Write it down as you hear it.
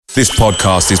This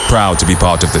podcast is proud to be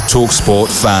part of the TalkSport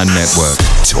Fan Network.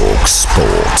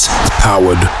 TalkSport.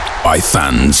 Powered by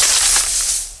fans.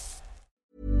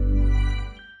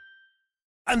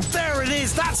 And there it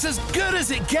is, that's as good as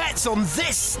it gets on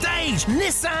this stage.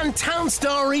 Nissan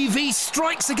Townstar EV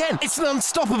strikes again. It's an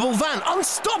unstoppable van,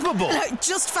 unstoppable.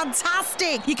 Just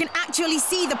fantastic. You can actually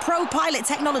see the Pro Pilot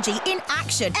technology in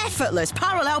action. Effortless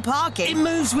parallel parking. It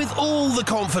moves with all the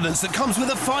confidence that comes with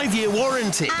a 5-year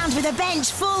warranty. And with a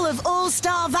bench full of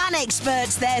all-star van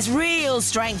experts, there's real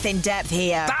strength in depth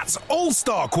here. That's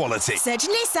all-star quality. Search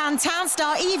Nissan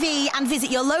Townstar EV and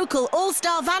visit your local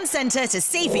all-star van centre to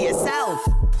see for yourself.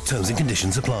 Terms and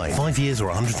conditions apply. 5 years or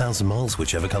 100,000 miles,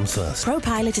 whichever comes first. Pro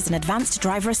Pilot is an advanced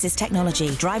driver assist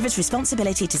technology. Driver's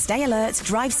responsibility to stay alert,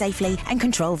 drive safely, and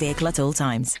control vehicle at all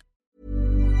times.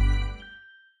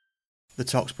 The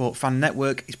TalkSport Fan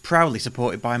Network is proudly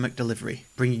supported by McDelivery,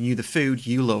 bringing you the food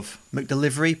you love.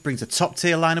 McDelivery brings a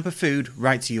top-tier lineup of food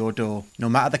right to your door. No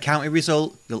matter the county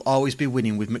result, you'll always be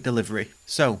winning with McDelivery.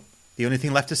 So, the only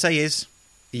thing left to say is,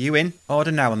 are you in?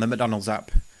 Order now on the McDonald's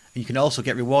app. And you can also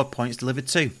get reward points delivered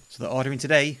too. So that ordering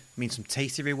today means some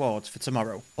tasty rewards for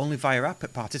tomorrow. Only via app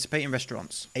at participating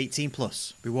restaurants. 18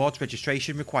 plus. Rewards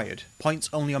registration required. Points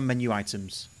only on menu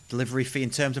items. Delivery fee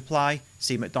and terms apply.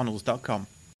 See mcdonalds.com.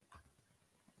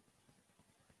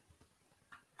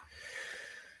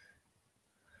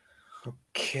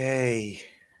 Okay.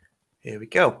 Here we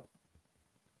go.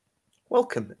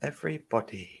 Welcome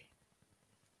everybody.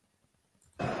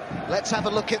 Let's have a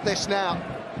look at this now.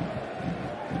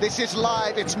 This is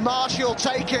live, it's Marshall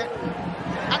take it,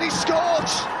 and he scored!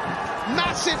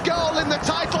 Massive goal in the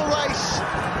title race.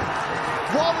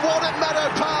 1-1 at Meadow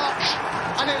Park,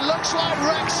 and it looks like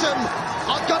Wrexham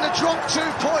are going to drop 2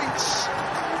 points.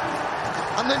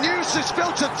 And the news has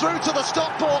filtered through to the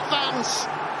Stockport fans.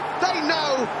 They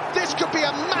know this could be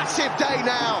a massive day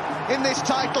now in this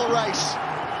title race.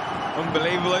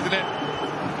 Unbelievable, isn't it?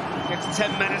 Gets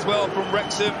 10 men as well from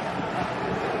Wrexham.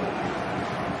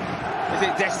 Is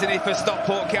it destiny for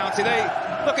Stockport County? They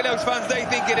look at those fans, they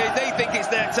think it is, they think it's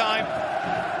their time.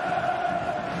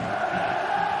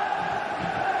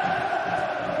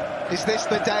 Is this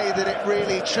the day that it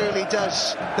really truly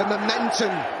does? The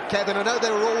momentum, Kevin, I know they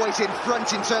were always in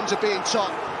front in terms of being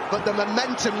top, but the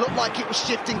momentum looked like it was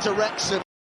shifting to Wrexham.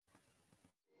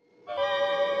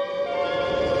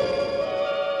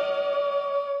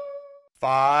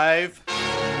 Five,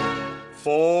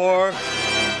 4,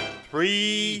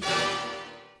 3,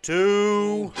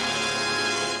 2,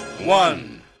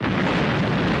 1.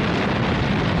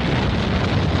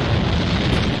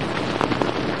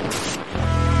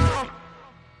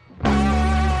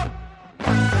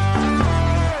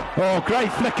 Oh,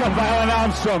 great flick on by Alan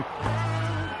Armstrong.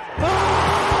 Oh,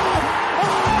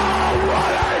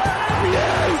 what a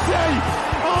beauty!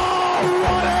 Oh,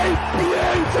 what a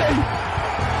beauty!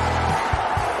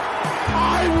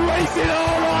 I'm waiting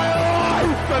all my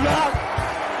life for that!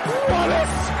 What a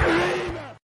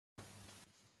screamer!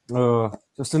 Oh,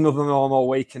 just another normal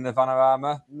week in the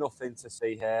Vanarama. Nothing to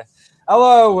see here.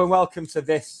 Hello and welcome to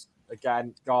this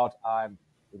again. God, I'm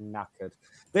knackered.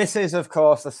 This is, of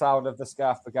course, the sound of the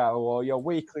Scarf Bagara War, your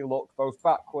weekly look both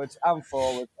backwards and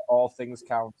forwards at all things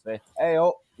county. Hey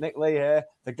up, Nick Lee here,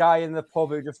 the guy in the pub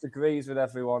who just agrees with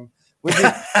everyone.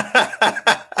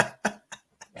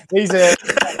 He's here.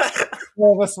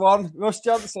 Nervous one. Russ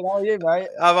Johnson, how are you, mate?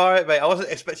 I'm all right, mate. I wasn't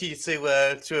expecting you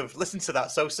to have listened to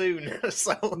that so soon.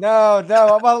 So No.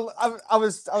 Well, I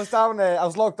was down there. I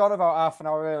was logged on about half an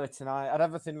hour early tonight. I had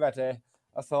everything ready.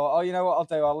 I thought, oh, you know what I'll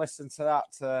do? I'll listen to that.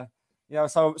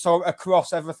 So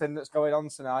across everything that's going on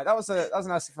tonight. That was a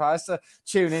nice surprise to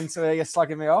tune in to hear you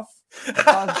slagging me off.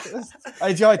 I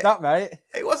enjoyed that, mate.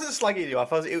 it wasn't slagging you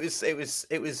off.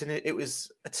 It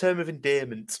was a term of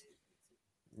endearment.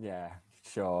 Yeah,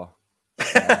 sure.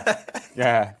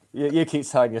 Yeah. You keep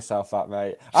telling yourself that,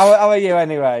 mate. How are you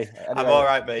anyway? I'm all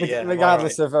right, mate. Yeah,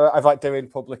 regardless of like doing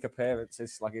public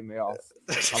appearances, slagging me off.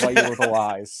 How are you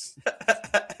otherwise?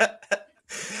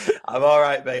 I'm all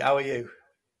right, mate. How are you?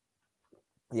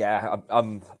 Yeah,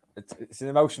 I'm. It's an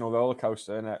emotional roller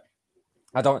coaster, isn't it?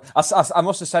 I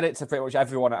must have said it to pretty much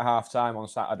everyone at half time on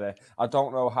Saturday. I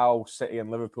don't know how City and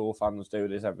Liverpool fans do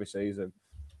this every season.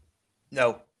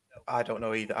 No, I don't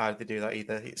know either. How they do that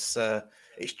either. It's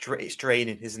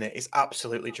draining, isn't it? It's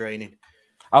absolutely draining.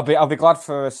 I'll be glad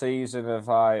for a season of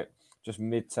like just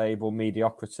mid-table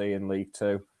mediocrity in League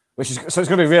Two. So it's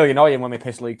going to be really annoying when we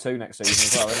piss League Two next season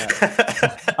as well, isn't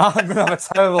it? I'm going to have a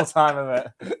terrible time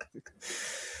of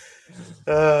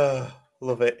it.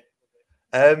 Love it.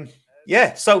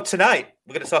 Yeah, so tonight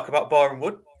we're going to talk about Boreham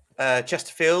Wood,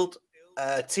 Chesterfield,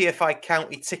 TFI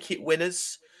County ticket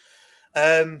winners,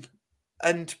 and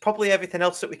probably everything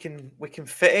else that we can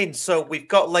fit in. So we've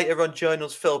got later on joining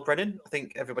us Phil Brennan. I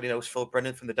think everybody knows Phil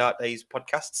Brennan from the Dark Days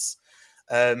podcasts,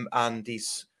 and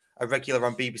he's a regular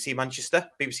on BBC Manchester,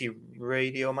 BBC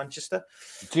Radio Manchester,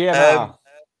 GMR,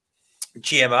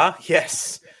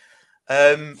 yes.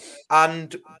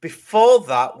 And before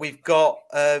that, we've got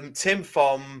Tim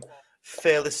from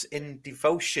Fearless in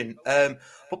Devotion.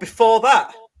 But before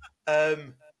that,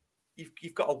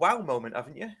 you've got a wow moment,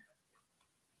 haven't you?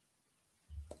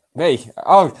 Me?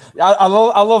 Oh, I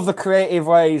love the creative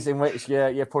ways in which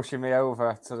you're pushing me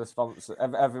over to the sponsor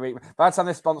every week. By the time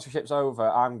this sponsorship's over,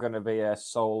 I'm going to be a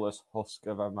soulless husk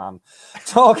of a man.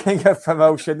 Talking of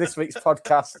promotion, this week's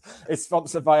podcast is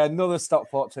sponsored by another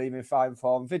Stockport team in fine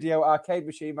form, video arcade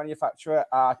machine manufacturer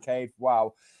Arcade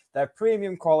Wow. Their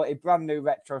premium quality, brand new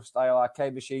retro style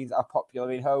arcade machines are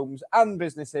popular in homes and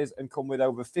businesses and come with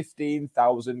over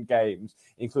 15,000 games,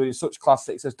 including such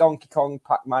classics as Donkey Kong,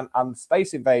 Pac-Man and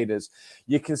Space Invaders.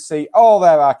 You can see all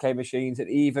their arcade machines and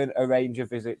even arrange a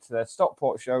visit to their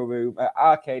Stockport showroom at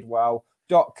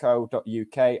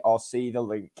arcadewow.co.uk or see the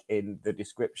link in the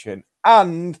description.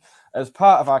 And as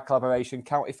part of our collaboration,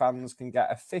 County fans can get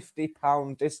a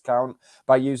 £50 discount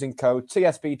by using code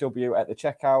TSBW at the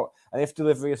checkout. And if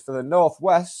delivery is for the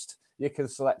Northwest, you can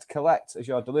select Collect as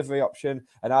your delivery option,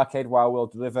 and Arcade Wow will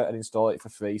deliver and install it for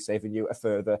free, saving you a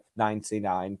further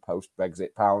 99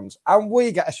 post-Brexit pounds. And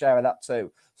we get a share of that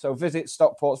too. So visit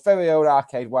Stockport's very own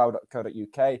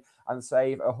arcadewow.co.uk and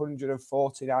save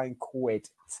 149 quid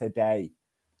today.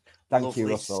 Thank you,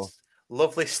 Russell.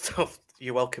 Lovely stuff.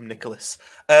 You're welcome, Nicholas.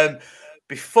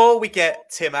 Before we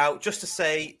get Tim out, just to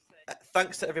say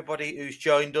thanks to everybody who's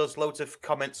joined us. Loads of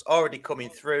comments already coming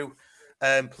through.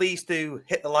 Please do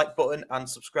hit the like button and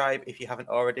subscribe if you haven't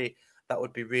already. That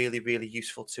would be really, really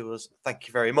useful to us. Thank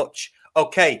you very much.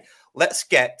 Okay, let's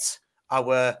get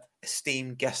our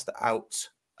esteemed guest out.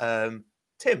 Tim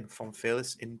from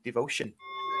Fearless in Devotion.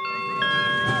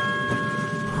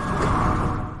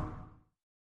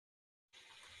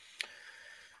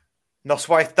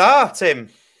 Noswaith da, Tim.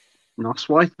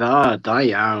 Noswaith da, da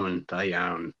iawn.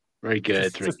 Very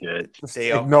good, very good. Just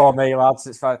ignore me, lads.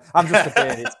 It's fine. I'm just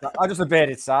a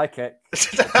bearded psychic.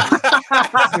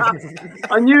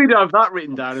 I knew you'd have that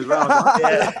written down as well.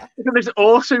 Yeah. Look at this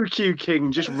also Q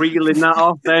King just reeling that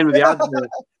off then with the advert.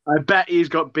 I bet he's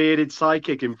got bearded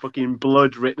psychic in fucking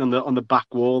blood written on the back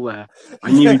wall there. I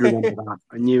knew you'd remember that.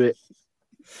 I knew it.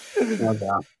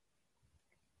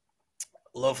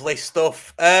 Lovely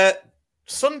stuff.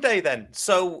 Sunday then.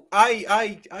 So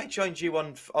I joined you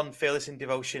on Fearless in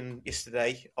Devotion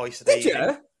yesterday. Did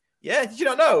you? Yeah. Did you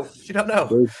not know?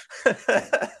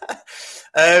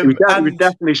 We're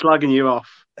definitely slagging you off.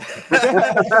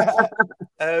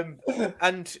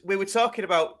 And we were talking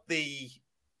about the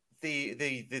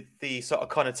sort of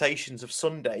connotations of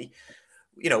Sunday.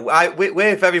 You know,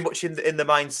 we're very much in the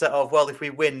mindset of, well, if we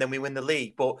win, then we win the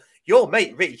league. But your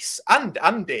mate Reese and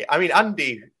Andy,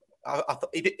 Andy.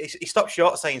 He stopped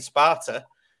short saying Sparta,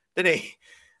 didn't he?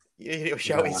 He was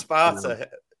shouting Sparta.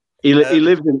 He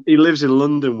lives in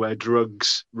London where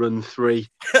drugs run free.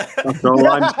 That's all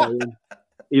I'm saying.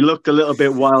 He looked a little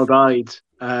bit wild-eyed,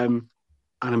 and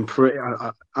I'm pretty.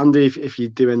 Andy, if you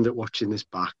do end up watching this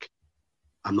back,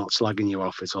 I'm not slagging you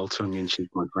off. It's all tongue in cheek,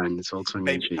 my friend. It's all tongue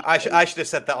in cheek. I should have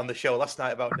said that on the show last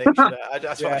night about Nick.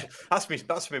 That's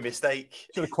my mistake.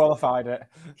 Should have qualified it.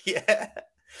 Yeah.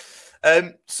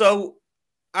 So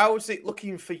how's it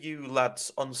looking for you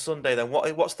lads on Sunday then?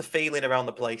 What's the feeling around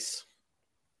the place?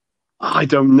 I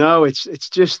don't know. It's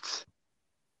just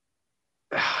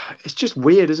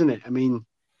weird, isn't it? I mean,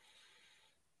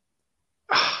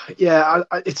 yeah,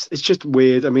 it's just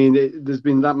weird. I mean, there's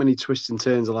been that many twists and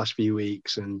turns the last few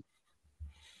weeks, and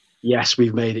yes,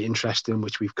 we've made it interesting,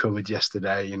 which we've covered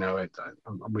yesterday. You know,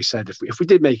 we said if we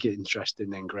did make it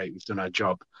interesting, then great, we've done our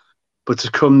job. But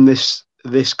to come this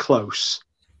close,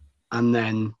 and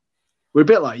then we're a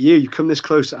bit like you come this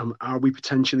close, and are we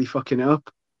potentially fucking up?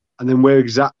 And then we're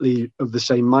exactly of the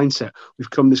same mindset. We've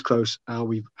come this close, have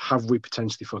we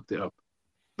potentially fucked it up?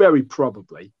 Very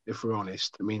probably, if we're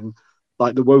honest. I mean,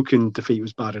 like the Woking defeat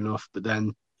was bad enough, but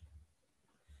then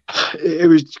it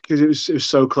was because it was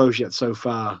so close yet so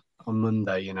far on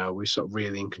Monday. You know, we sort of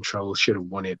really in control, should have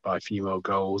won it by a few more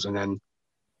goals, and then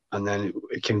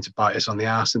it came to bite us on the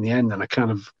arse in the end. And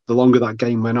the longer that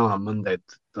game went on Monday,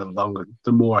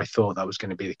 the more I thought that was going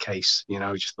to be the case. You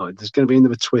know, just thought there's going to be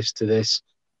another twist to this.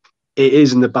 It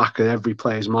is in the back of every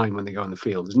player's mind when they go on the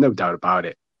field. There's no doubt about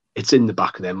it. It's in the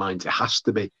back of their minds. It has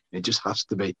to be. It just has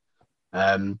to be.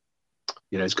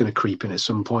 You know, it's going to creep in at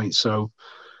some point. So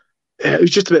it was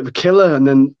just a bit of a killer. And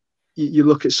then you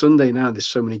look at Sunday now. There's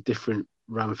so many different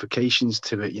ramifications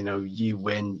to it. You know, you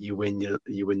win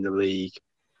the league.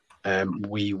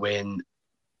 We win,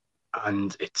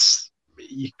 and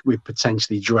we're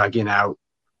potentially dragging out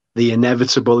the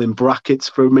inevitable in brackets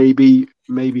for maybe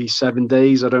 7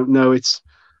 days. I don't know. It's,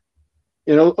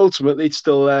 ultimately it's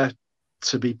still there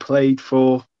to be played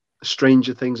for.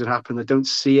 Stranger things have happened. I don't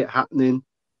see it happening,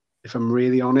 if I'm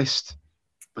really honest.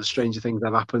 But stranger things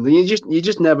have happened, and you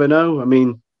just never know. I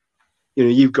mean,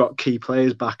 you've got key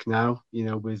players back now.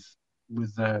 With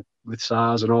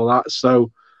SARS and all that.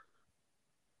 So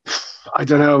I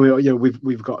don't know.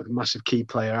 We've got a massive key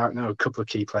player out now, a couple of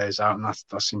key players out, and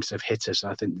that seems to have hit us.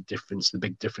 And I think the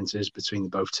big difference is between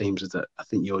both teams is that I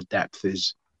think your depth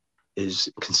is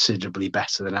considerably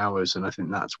better than ours, and I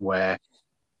think that's where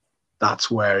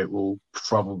it will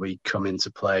probably come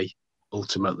into play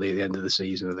ultimately at the end of the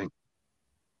season, I think.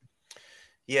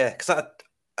 Yeah, because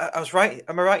I was right.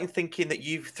 Am I right in thinking that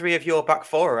three of your back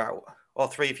four are out, or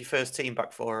three of your first team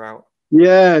back four are out?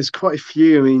 Yeah, there's quite a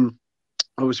few. I mean,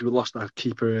 obviously we lost our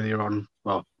keeper earlier on.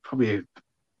 Well, probably it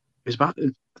was I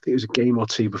think it was a game or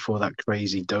two before that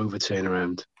crazy Dover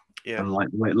turnaround. Yeah, and like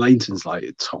Leighton's like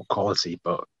top quality,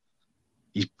 but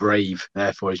he's brave.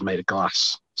 Therefore, he's made of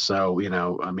glass. So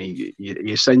I mean, he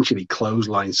essentially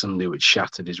clotheslined somebody which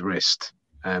shattered his wrist.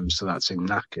 So that's him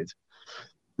knackered.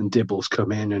 And Dibble's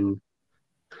come in, and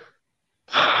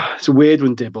it's a weird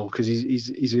one, Dibble, because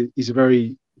he's a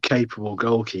very capable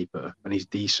goalkeeper and he's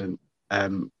decent.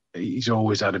 He's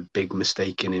always had a big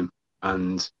mistake in him,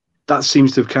 and that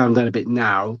seems to have calmed down a bit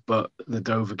now. But the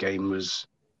Dover game was,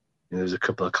 there's a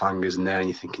couple of clangers in there, and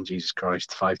you're thinking, Jesus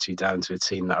Christ, 5-2 down to a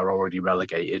team that are already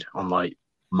relegated on like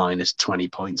minus 20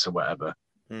 points or whatever.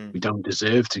 We don't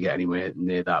deserve to get anywhere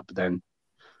near that, but then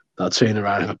that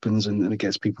turnaround happens, and it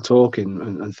gets people talking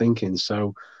and thinking.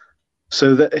 So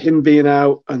that him being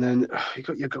out, and then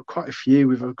you've got quite a few.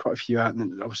 We've had quite a few out, and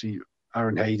then obviously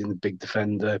Aaron Hayden, the big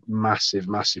defender, massive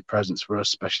presence for us,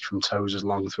 especially from Tozer's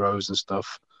long throws and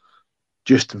stuff.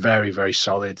 Just very, very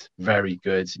solid, very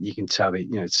good. You can tell it.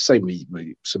 It's the same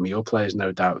with some of your players,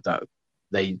 no doubt, that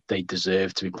they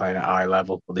deserve to be playing at a high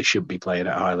level, or they should be playing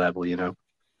at a high level.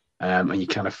 And you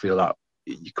kind of feel that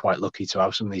you're quite lucky to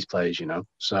have some of these players.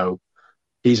 So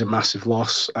he's a massive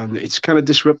loss, and it's kind of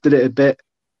disrupted it a bit.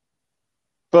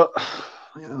 But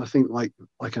I think, like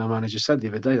our manager said the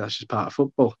other day, that's just part of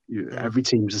football. Every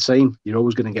team's the same. You're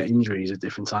always going to get injuries at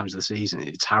different times of the season.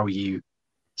 It's how you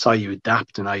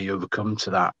adapt and how you overcome to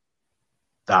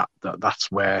that.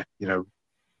 That's where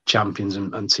champions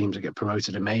and teams that get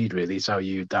promoted are made. Really, it's how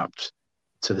you adapt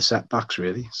to the setbacks.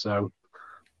 Really, so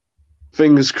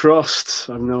fingers crossed.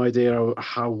 I have no idea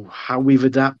how we've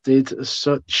adapted as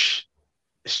such.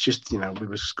 It's just, we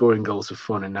were scoring goals for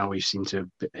fun, and now we seem to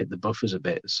hit the buffers a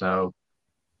bit. So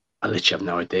I literally have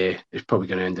no idea. It's probably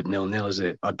going to end up 0-0, is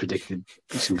it? I predicted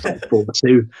something like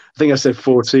 4-2. I think I said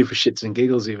 4-2 for shits and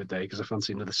giggles the other day because I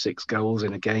fancy another 6 goals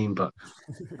in a game, but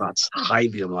that's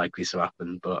highly unlikely to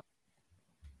happen. But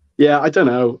yeah, I don't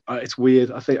know. It's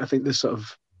weird. I think there's sort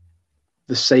of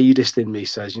the sadist in me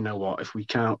says, you know what? If we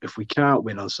can't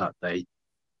win on Saturday,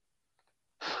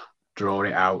 draw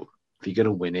it out. If you're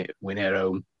going to win it at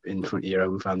home in front of your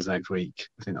own fans next week.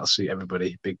 I think that'll suit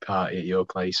everybody. Big party at your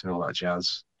place and all that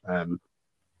jazz.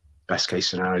 Best case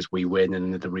scenario is we win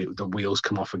and the wheels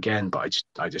come off again. But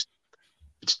I just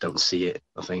don't see it.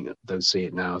 I don't see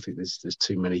it now. I think there's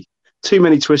too many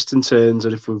twists and turns.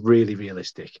 And if we're really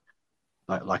realistic,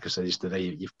 like I said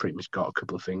yesterday, you've pretty much got a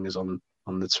couple of fingers on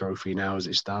the trophy now as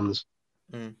it stands.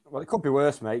 Well, it could be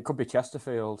worse, mate. It could be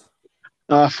Chesterfield.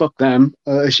 Fuck them.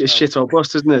 It's shit or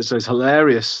bust, isn't it? So it's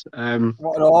hilarious. What an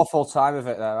awful time of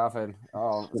it they're having.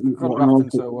 Oh, it couldn't happen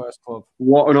to a worse club.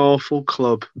 What an awful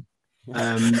club.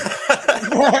 I've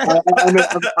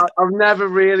never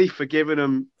really forgiven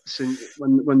them since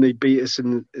when they beat us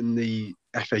in the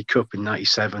FA Cup in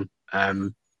 '97.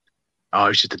 It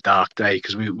was just a dark day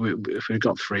because if we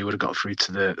got through, we would have got through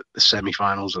to the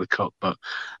semi-finals of the cup. But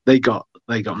they got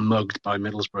mugged by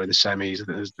Middlesbrough in the semis.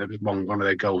 There was one of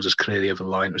their goals was clearly over the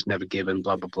line. It was never given.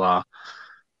 Blah blah blah.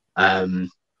 And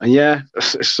yeah,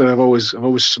 so I've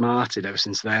always smarted ever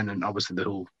since then. And obviously the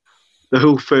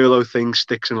whole furlough thing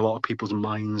sticks in a lot of people's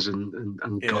minds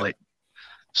and gullet.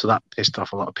 So that pissed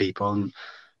off a lot of people. And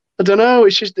I don't know.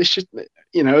 It's just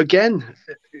again,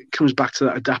 it comes back to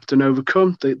that adapt and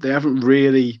overcome. They haven't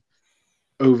really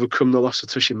overcome the loss of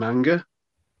Tushimanga,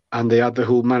 and they had the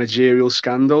whole managerial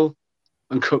scandal.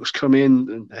 And Cook's come in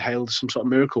and hailed some sort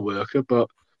of miracle worker, but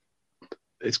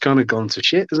it's kind of gone to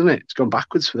shit, isn't it? It's gone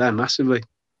backwards for them massively.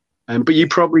 But you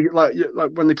probably like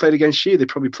when they played against you, they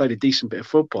probably played a decent bit of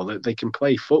football. They can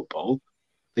play football.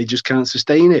 they just can't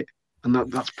sustain it, and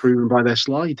that's proven by their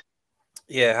slide.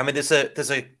 Yeah, I mean, there's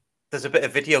a bit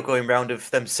of video going around of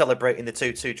them celebrating the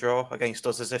 2-2 draw against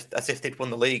us as if they'd won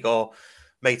the league or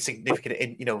made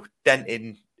significant dent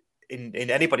in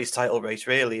anybody's title race,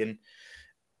 really, and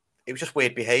it was just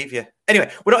weird behaviour.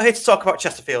 Anyway, we're not here to talk about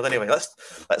Chesterfield. Anyway,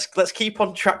 let's keep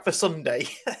on track for Sunday.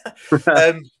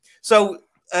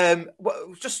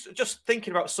 Just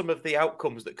thinking about some of the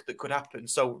outcomes that could happen.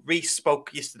 So Reece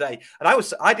spoke yesterday, and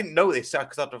I didn't know this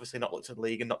because I'd obviously not looked at the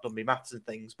league and not done my maths and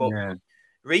things, but. Yeah.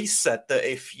 Reece said that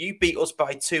if you beat us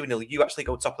by 2-0, you actually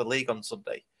go top of the league on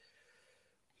Sunday.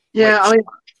 Yeah,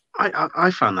 I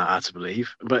found that hard to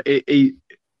believe, but he's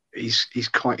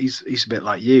a bit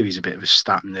like you. He's a bit of a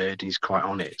stat nerd. And he's quite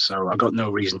on it, so I got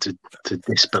no reason to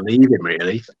disbelieve him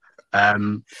really.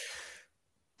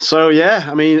 So yeah,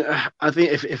 I mean, I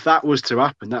think if that was to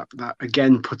happen, that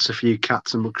again puts a few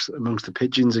cats amongst the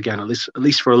pigeons again, at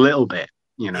least for a little bit,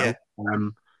 Yeah.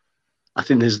 I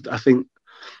think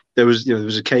there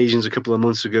was occasions a couple of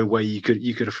months ago where you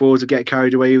could afford to get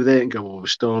carried away with it and go, well, we're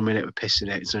storming it, we're pissing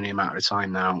it. It's only a matter of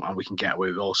time now, and we can get away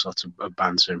with all sorts of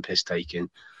banter and piss taking.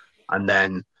 And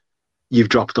then you've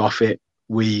dropped off it,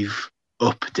 we've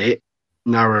upped it,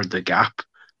 narrowed the gap,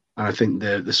 and I think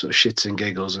the sort of shits and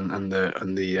giggles and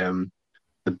the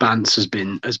bants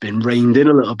has been reined in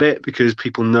a little bit because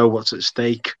people know what's at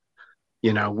stake. I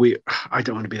don't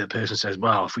want to be the person who says,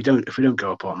 well, if we don't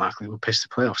go up automatically, we'll piss the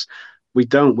playoffs. We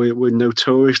don't. We're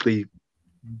notoriously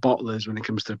bottlers when it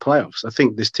comes to the playoffs. I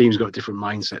think this team's got a different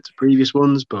mindset to previous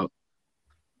ones, but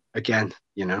again,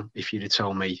 if you'd have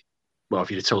told me, well, if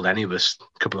you'd have told any of us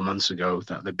a couple of months ago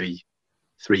that there'd be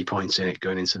 3 points in it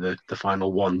going into the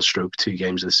final 1/2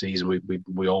 games of the season,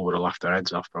 we all would have laughed our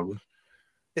heads off probably.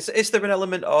 Is there an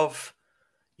element of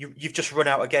you've just run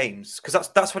out of games? Because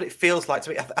that's what it feels like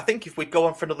to me. I think if we'd go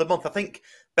on for another month, I think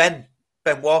Ben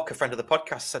Walker, friend of the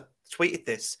podcast, tweeted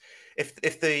this.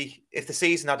 If the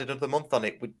season had another month on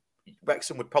it,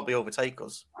 Wrexham would probably overtake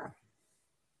us.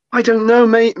 I don't know.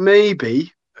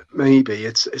 Maybe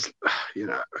it's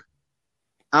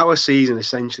our season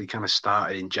essentially kind of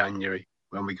started in January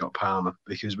when we got Palmer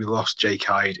because we lost Jake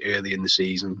Hyde early in the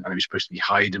season, and it was supposed to be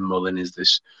Hyde and Mullen as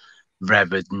this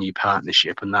revered new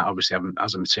partnership, and that obviously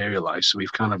hasn't materialised. So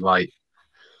we've kind of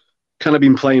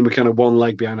been playing with kind of one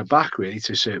leg behind our back really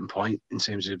to a certain point in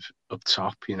terms of up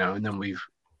top, and then we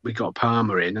got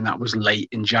Palmer in, and that was late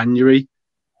in January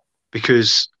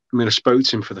because I spoke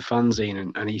to him for the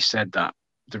fanzine, and he said that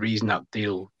the reason that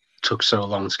deal took so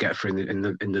long to get through in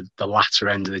the latter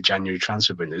end of the January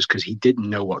transfer window is because he didn't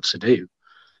know what to do.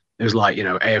 It was like,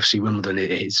 AFC Wimbledon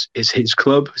is his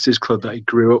club. It's his club that he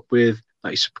grew up with, that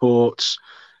he supports.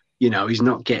 He's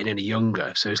not getting any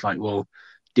younger. So it's like, well,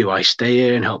 do I stay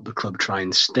here and help the club try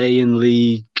and stay in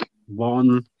League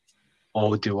One,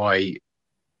 or do I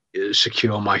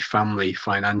secure my family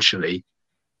financially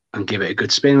and give it a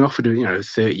good spin? Offered a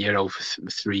 30-year-old for a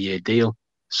 3-year deal.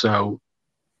 So,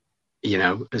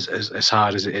 as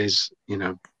hard as it is,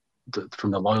 from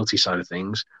the loyalty side of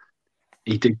things,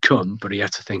 he did come, but he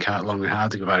had to think long and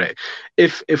hard about it.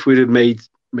 If we'd have made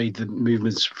the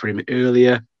movements for him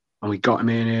earlier and we got him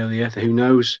in earlier, who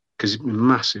knows? Because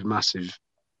massive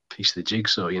piece of the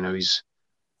jigsaw. He's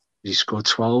scored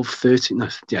 12 for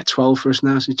us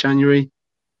now since January.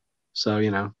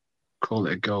 So, call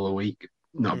it a goal a week.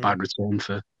 Not a bad return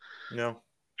for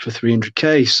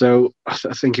 300k. So I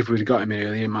think if we'd have got him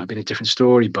earlier, it might have been a different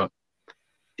story. But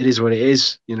it is what it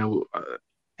is.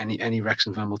 Any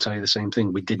Wrexham fan will tell you the same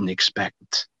thing. We didn't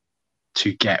expect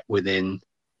to get within,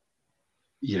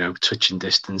 touching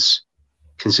distance,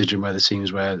 considering where the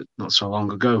teams were not so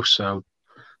long ago. So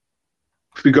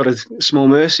if we've got a small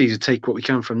mercy to take what we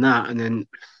can from that, and then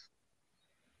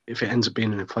if it ends up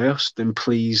being in the playoffs, then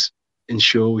please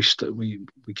ensure we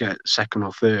get second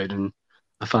or third, and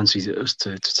I fancy us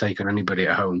to take on anybody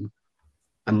at home,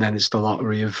 and then it's the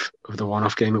lottery of the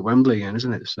one-off game at Wembley again,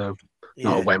 isn't it? So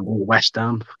not at Wembley, West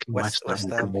Ham, West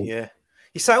Ham. Yeah,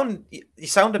 you sound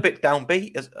a bit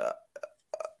downbeat,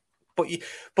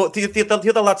 but the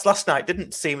other lads last night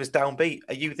didn't seem as downbeat.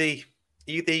 Are you the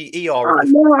ER?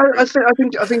 No, I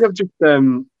think I've just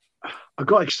I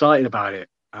got excited about it,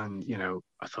 and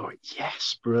I thought,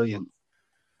 yes, brilliant.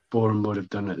 Boreham would have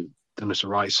done us a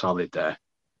right solid there.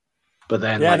 But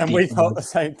then, then we thought the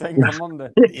same thing on Monday.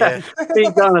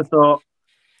 Deep down, I thought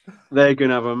they're going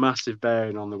to have a massive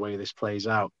bearing on the way this plays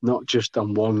out, not just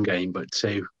on one game, but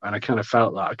two. And I kind of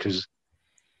felt that because,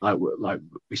 like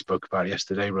we spoke about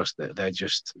yesterday, Russ, that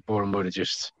Boreham would have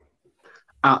just,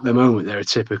 at the moment, they're a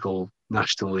typical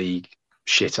National League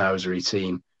shithousery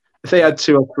team. If they had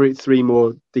two or three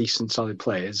more decent, solid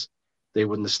players, they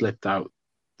wouldn't have slipped out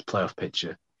the playoff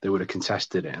picture, they would have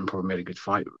contested it and probably made a good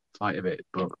fight of it.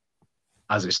 But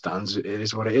as it stands, it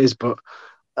is what it is. But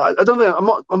I don't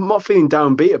think I'm not feeling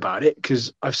downbeat about it,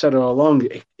 because I've said all along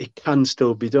it can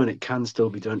still be done. It can still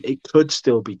be done. It could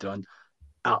still be done.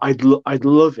 I'd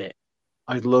love it.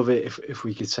 I'd love it if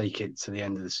we could take it to the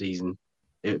end of the season.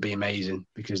 It would be amazing,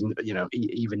 because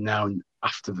even now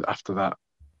after that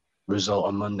result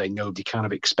on Monday, nobody kind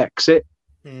of expects it.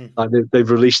 Like they've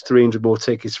released 300 more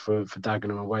tickets for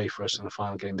Dagenham away for us in the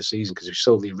final game of the season, because we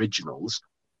sold the originals.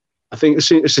 I think as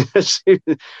soon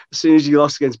as you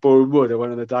lost against Boreham Wood, I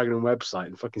went on the Dagenham website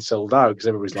and fucking sold out, because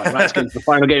everybody's like, right, let's get to the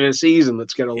final game of the season.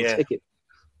 Let's get all the tickets.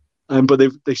 But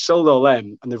they sold all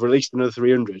them, and they've released another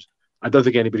 300. I don't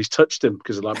think anybody's touched them,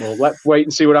 because they're like, well, let's wait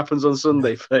and see what happens on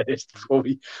Sunday first before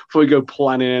we go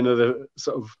planning another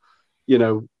sort of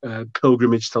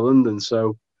pilgrimage to London.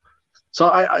 So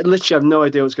I literally have no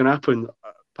idea what's going to happen.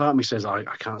 Part of me says I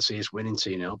can't see us winning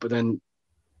 2-0, but then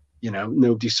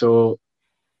nobody saw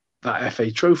that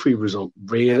FA Trophy result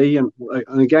really, and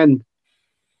again,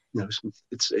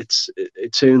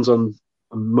 it turns on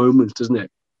moments, doesn't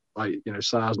it? Like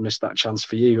Sar's missed that chance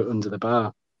for you under the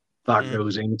bar. That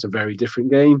goes in. It's a very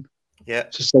different game. Yeah.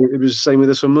 It was the same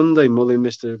with us on Monday. Mullin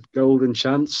missed a golden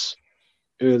chance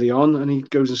early on, and he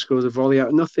goes and scores a volley out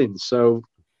of nothing. So,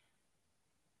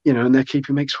 and their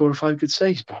keeper makes 4 or 5 good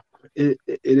saves. But it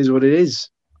is what it is.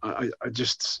 I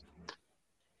just,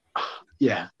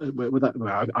 yeah. With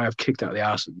that, I have kicked out the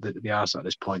arse at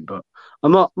this point, but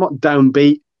I'm not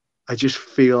downbeat. I just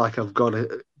feel like I've got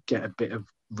to get a bit of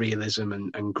realism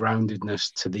and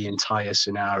groundedness to the entire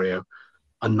scenario,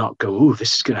 and not go, oh,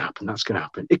 this is going to happen, that's going to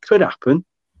happen. It could happen,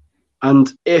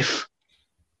 and if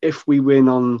we win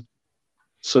on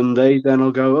Sunday, then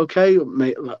I'll go, okay,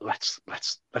 mate, let's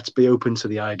be open to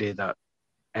the idea that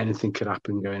anything could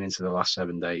happen going into the last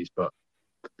 7 days. But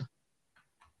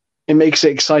it makes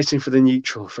it exciting for the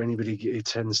neutral, for anybody who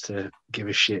tends to give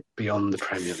a shit beyond the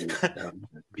Premier League. It'd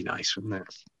be nice, wouldn't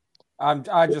it?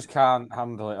 I just can't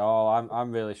handle it all.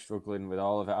 I'm really struggling with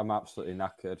all of it. I'm absolutely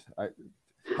knackered.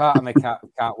 Part of me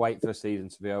can't wait for the season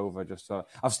to be over. Just so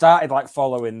I've started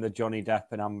following the Johnny Depp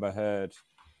and Amber Heard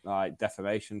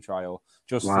defamation trial,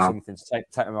 just for something to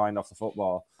take my mind off the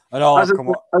football. And all hasn't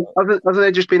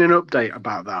there just been an update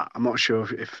about that? I'm not sure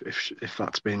if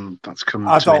that's come.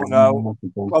 I don't know.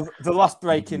 Well, the last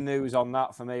breaking news on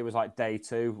that for me was day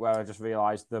 2, where I just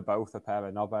realised they're both a pair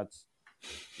of knobheads.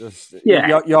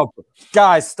 You're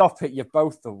guys, stop it! You're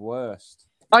both the worst.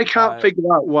 I can't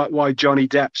figure out why Johnny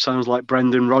Depp sounds like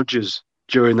Brendan Rodgers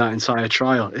during that entire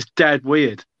trial. It's dead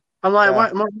weird. I'm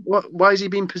like, why is he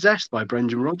being possessed by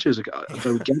Brendan Rodgers? I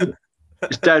don't get it.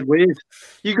 It's dead weird.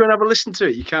 You go and have a listen to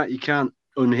it. You can't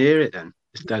unhear it. Then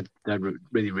it's dead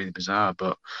really, really bizarre.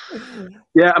 But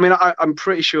yeah, I mean, I'm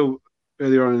pretty sure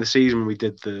earlier on in the season when we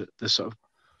did the sort of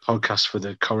podcast for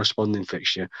the corresponding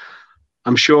fixture,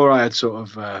 I'm sure I had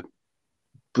sort of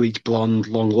bleach blonde,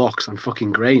 long locks. I'm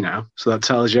fucking grey now, so that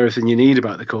tells you everything you need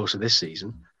about the course of this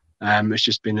season. It's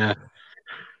just been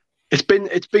it's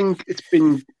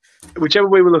been whichever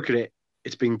way we look at it,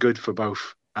 it's been good for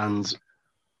both. And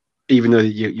even though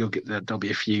you'll get there'll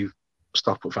be a few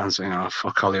Stockport fans saying, "Oh,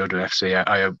 fuck Holyrood FC,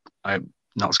 I hope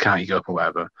Notts County go up or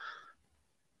whatever."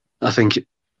 I think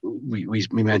we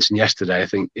mentioned yesterday. I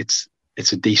think it's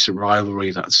a decent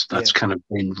rivalry that's kind of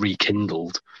been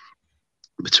rekindled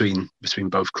between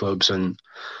both clubs, and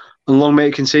long may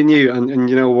it continue. And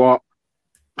you know what?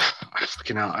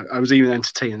 Fucking hell, I was even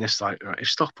entertaining this. Right, if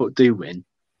Stockport do win,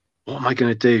 what am I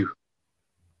going to do?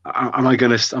 Am I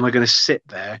going to sit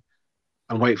there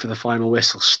and wait for the final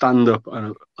whistle, stand up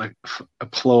and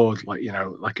applaud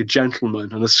like a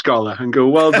gentleman and a scholar, and go,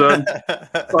 "Well done,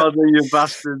 well done, you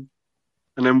bastard,"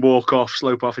 and then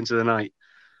slope off into the night?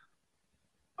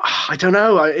 I don't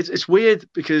know. It's weird,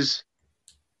 because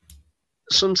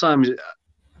sometimes you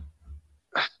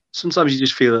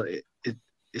just feel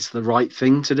it's the right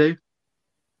thing to do,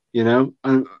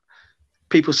 and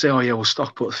people say, "Oh yeah, well,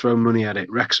 Stockport throw money at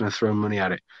it, Wrexham have thrown money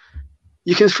at it."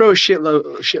 You can throw a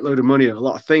shitload of money at a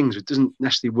lot of things, it doesn't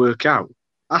necessarily work out.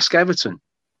 Ask Everton,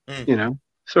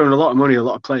 throwing a lot of money at a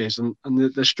lot of players, and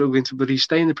they're struggling to bloody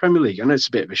stay in the Premier League. I know it's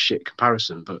a bit of a shit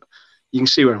comparison, but you can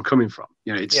see where I'm coming from.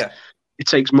 It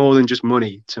takes more than just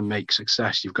money to make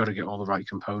success. You've got to get all the right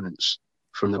components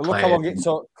from the player. Look how long it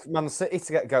took Man City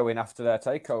to get going after their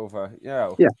takeover.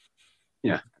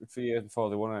 Yeah. For years before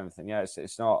they won anything. Yeah,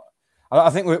 it's not. I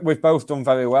think we've both done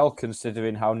very well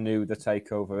considering how new the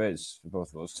takeover is for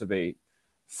both of us to be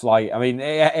flight. I mean,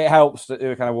 it helps that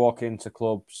we kind of walk into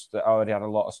clubs that already had a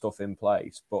lot of stuff in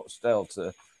place, but still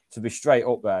to be straight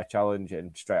up there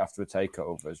challenging straight after a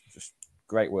takeover is just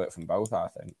great work from both, I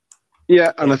think.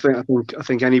 Yeah, and I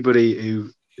think anybody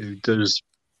who does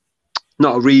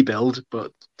not a rebuild,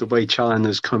 but the way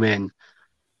Challenger's come in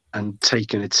and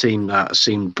taken a team that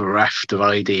seemed bereft of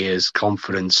ideas,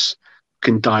 confidence,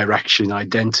 direction,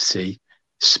 identity,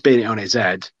 spin it on its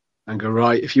head and go,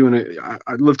 right, if you want to,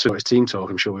 I'd love to know his team talk.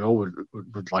 I'm sure we all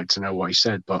would like to know what he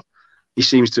said, but he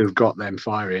seems to have got them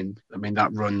firing. I mean,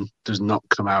 that run does not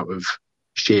come out of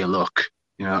sheer luck.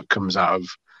 You know, that comes out of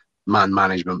man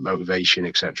management, motivation,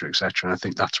 etc., etc. And I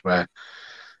think that's where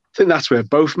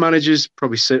both managers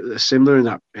probably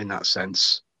similar in that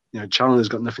sense. You know, Challenger's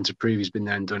got nothing to prove. He's been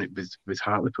there and done it with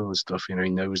Hartlepool and stuff. You know, he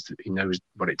knows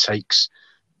what it takes.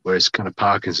 Whereas kind of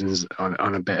Parkinson's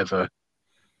on a bit of a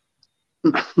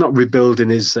not rebuilding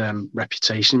his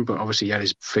reputation, but obviously he had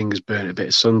his fingers burnt a bit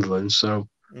at Sunderland, so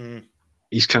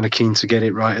he's kind of keen to get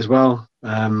it right as well.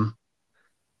 Yeah,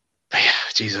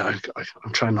 geez, I'm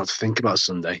trying not to think about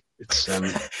Sunday. It's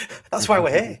that's why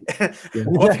we're here.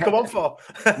 What have you come on for?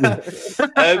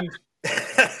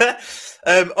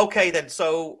 Okay, then.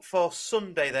 So for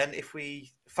Sunday, then, if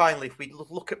we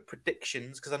look at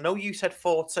predictions, because I know you said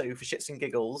 4-2 for shits and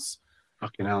giggles.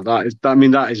 Fucking hell, that is a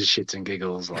shits and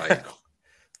giggles. Like,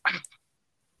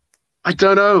 I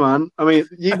don't know, man. I mean,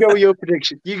 you go with your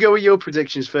prediction. You go with your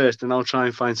predictions first, and I'll try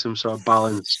and find some sort of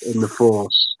balance in the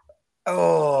force.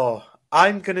 Oh,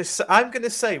 I'm gonna say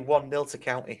 1-0 to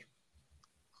County.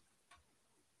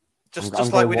 Just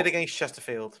like we did against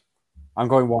Chesterfield. I'm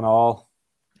going 1-1. Oh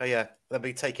yeah, then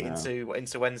we take it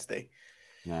into Wednesday.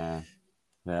 Yeah,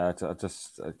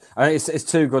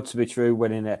 it's too good to be true.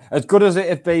 Winning it, as good as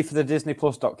it'd be for the Disney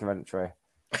Plus documentary.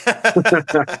 As good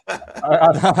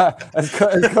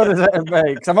as it'd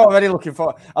be, because I'm already looking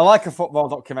for. I like a football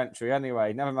documentary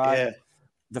anyway. Never mind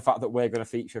the fact that we're going to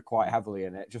feature quite heavily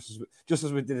in it, just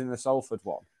as we did in the Salford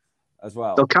one as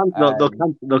well. They'll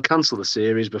cancel the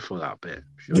series before that bit.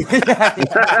 Sure.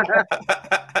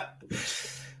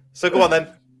 So go on then.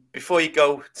 Before you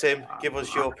go, Tim, give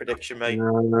us your prediction, mate.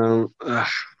 I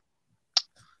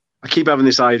keep having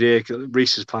this idea.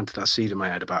 Reese has planted that seed in my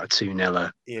head about a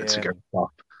 2-0 to go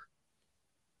top.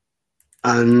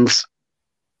 And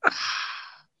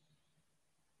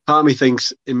part of me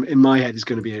thinks in my head it's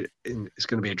going to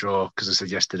be a draw, because I said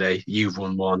yesterday, you've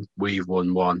won one, we've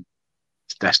won one.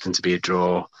 It's destined to be a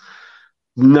draw.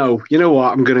 No, you know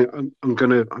what? I'm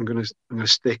gonna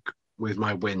stick with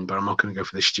my win, but I'm not going to go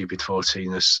for the stupid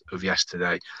 14ness of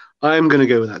yesterday. I'm going to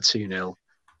go with that 2-0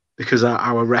 because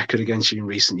our record against you in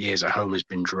recent years at home has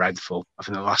been dreadful. I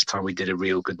think the last time we did a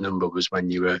real good number was when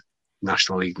you were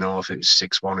National League North. It was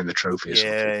 6-1 in the trophy or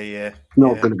something.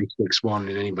 Not going to be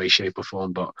 6-1 in any way, shape or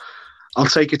form, but I'll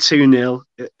take a 2-0.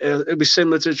 It'll be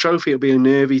similar to the trophy. It'll be a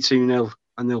nervy 2-0,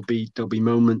 and there'll be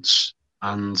moments,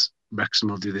 and Wrexham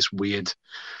will do this weird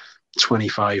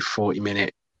 25,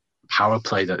 40-minute power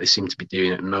play that they seem to be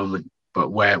doing at the moment, but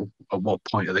at what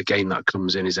point of the game that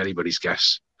comes in is anybody's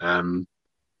guess.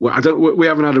 We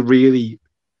haven't had a really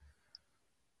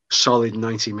solid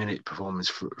 90-minute performance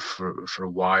for a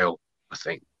while. I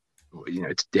think, you know,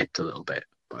 it's dipped a little bit,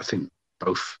 but I think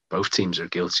both teams are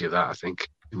guilty of that, I think,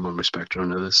 in one respect or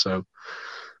another. So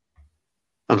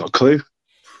I've got a clue.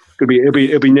 It'll be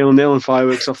 0-0 and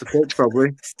fireworks off the pitch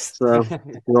probably. So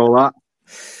for all that.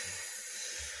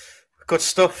 Good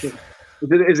stuff. Is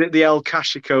it the El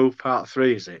Cashico Part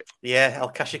 3, is it? Yeah, El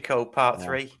Cashico Part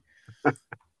 3.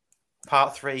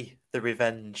 Part 3, The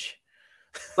Revenge.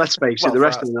 Let's face it, the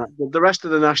rest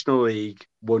of the National League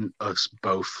want us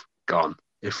both gone,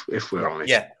 if we're honest.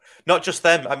 Yeah, not just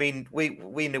them. I mean,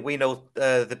 we know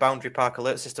the Boundary Park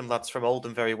Alert System lads from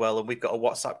Oldham very well, and we've got a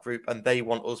WhatsApp group, and they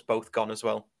want us both gone as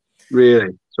well.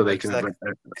 Really? So they can have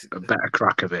a better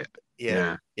crack of it.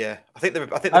 Yeah. I think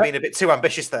they're being a bit too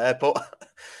ambitious there, but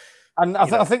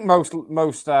I think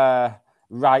most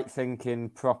right-thinking,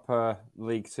 proper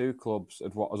League Two clubs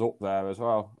had what was up there as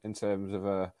well in terms of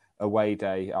a away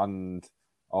day and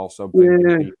also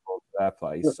bringing people to their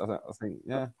place.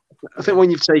 I think when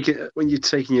you've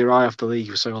taken your eye off the league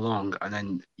for so long, and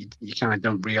then you kind of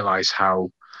don't realise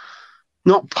how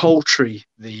not paltry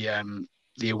the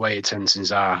away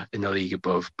attendances are in the league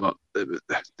above, but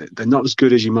they're not as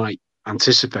good as you might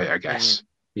anticipate, I guess.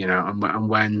 You know, and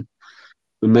when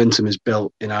momentum is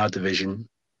built in our division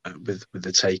with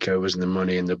the takeovers and the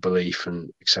money and the belief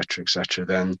and etc.,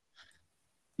 then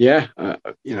you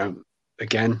know,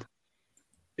 again,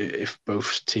 if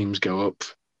both teams go up,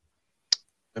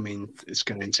 I mean, it's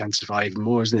going to intensify even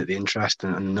more, isn't it? The interest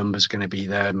and the numbers are going to be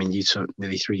there. I mean, you took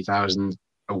nearly 3,000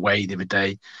 away the other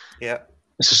day. Yeah.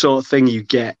 It's the sort of thing you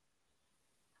get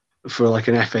for like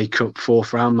an FA Cup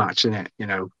 4th round match, isn't it? You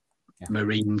know,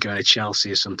 Marine going to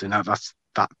Chelsea or something.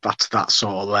 that's that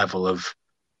sort of level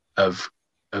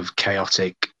of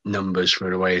chaotic numbers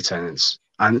for away attendance,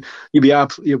 and you'll be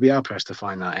hard pressed to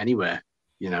find that anywhere.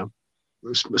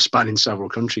 Spanning several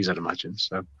countries, I'd imagine.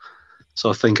 So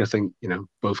I think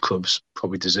both clubs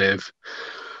probably deserve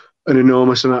an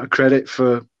enormous amount of credit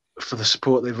for the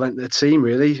support they've lent their team,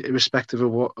 really, irrespective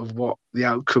of what the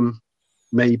outcome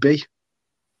may be.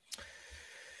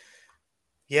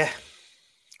 Yeah,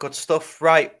 good stuff.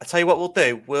 Right, I tell you what we'll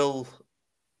do. We'll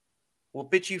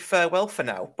bid you farewell for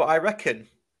now, but I reckon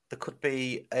there could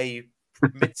be a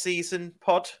mid-season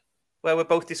pod where we're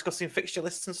both discussing fixture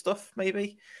lists and stuff,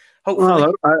 maybe.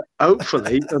 Hopefully. Well,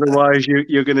 hopefully. Otherwise,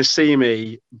 you're going to see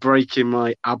me breaking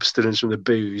my abstinence from the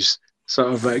booze,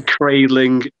 sort of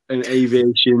cradling an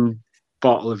aviation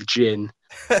bottle of gin,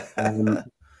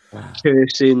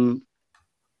 cursing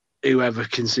whoever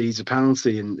concedes a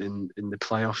penalty in the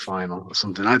playoff final or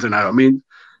something. I don't know. I mean,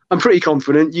 I'm pretty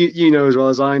confident. You know as well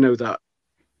as I know that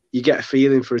you get a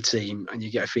feeling for a team and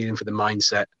you get a feeling for the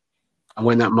mindset. And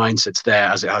when that mindset's there,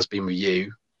 as it has been with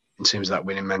you, in terms of that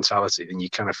winning mentality, then you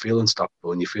kind of feel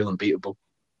unstoppable and you feel unbeatable.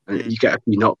 And you get a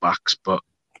few knockbacks, but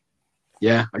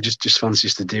yeah, I just fancy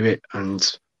us to do it.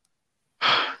 And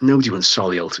nobody wants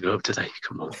Solihull to go up today.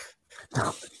 Come on.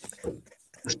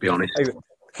 Let's be honest.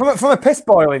 From a piss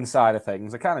boiling side of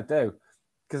things, I kind of do.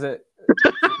 Because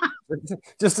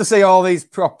just to see all these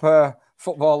proper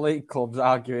Football League clubs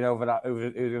arguing over that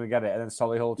who's going to get it, and then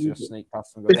Solihull just sneak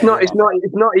past them. It's not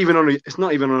even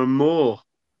on a moor.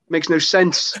 Makes no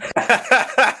sense.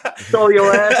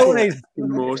 Solihull Airport.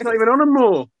 It's not even on a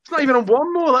moor. It's not even on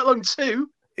one moor, let alone two.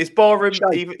 Is Boreham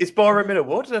in a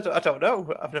wood? I don't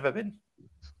know. I've never been.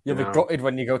 You'll be gutted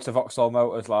when you go to Vauxhall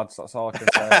Motors, lads. That's all I can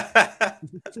say.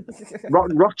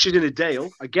 Rochford in a dale.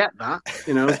 I get that,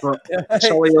 but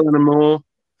Solihull in a moor.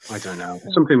 I don't know.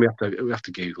 Something we have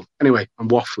to Google. Anyway, I'm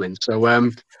waffling. So,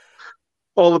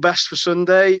 all the best for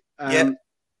Sunday. In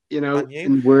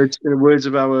the words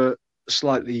of our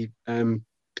slightly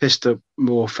pissed up,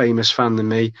 more famous fan than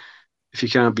me, if you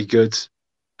can't be good,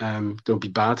 don't be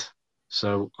bad.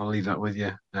 So I'll leave that with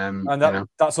you.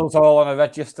 That's also all on a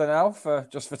register now for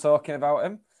talking about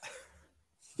him.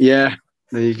 Yeah,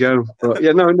 there you go. But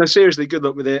yeah, no, seriously, good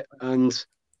luck with it. And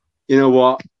you know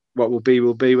what will be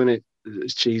when it,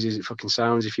 as cheesy as it fucking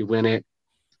sounds, if you win it,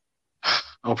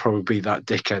 I'll probably be that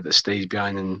dickhead that stays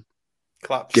behind and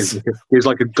claps. Gives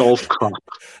like a golf clap.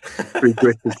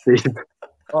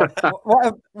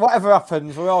 Whatever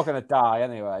happens, we're all going to die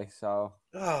anyway. So,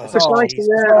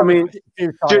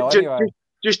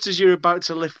 just as you're about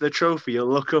to lift the trophy, you'll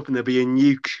look up and there'll be a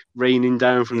nuke raining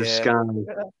down from the sky.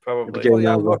 Yeah, probably.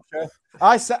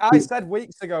 I said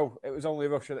weeks ago it was only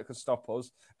Russia that could stop us,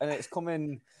 and it's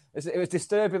coming. It was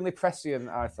disturbingly prescient,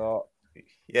 I thought.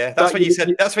 Yeah, that's what you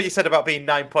said. That's what you said about being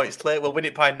 9 points late. We'll win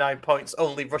it by 9 points.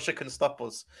 Only Russia can stop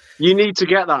us. You need to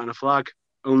get that on a flag.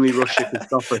 Only Russia can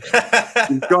stop us.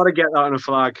 You've got to get that on a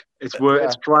flag. It's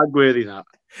flag worthy. That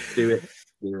do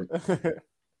it.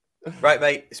 Right,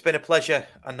 mate. It's been a pleasure,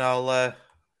 and I'll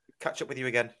catch up with you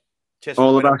again. Cheers.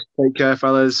 All the best. Take care,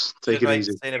 fellas. Take it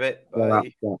easy. See you in a bit.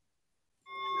 Bye. Yeah.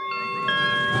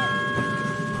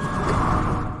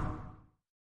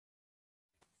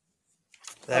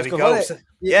 There we go.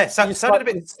 Yeah, sounded a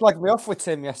bit. You slagged me off with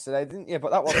Tim yesterday, didn't you?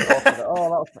 But that wasn't awkward at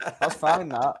all. That's fine.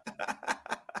 That.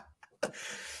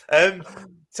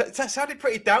 Sounded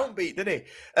pretty downbeat, didn't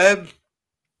he?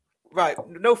 Right.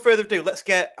 No further ado. Let's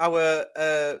get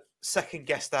our second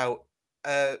guest out.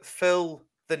 Phil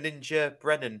the Ninja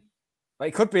Brennan. Well,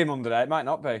 it could be him under there. It might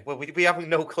not be. Well, we have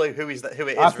no clue who it is.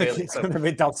 I think it's going to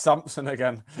be Dad Sampson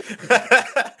again.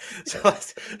 So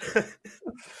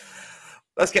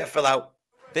let's get Phil out.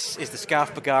 This is the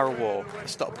Scarf Bagara War, a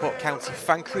Stockport County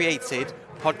fan-created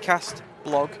podcast,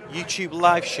 blog, YouTube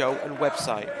live show and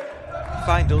website.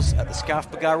 Find us at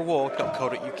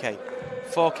thescarfbagarawar.co.uk.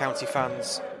 For county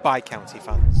fans, by county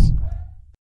fans.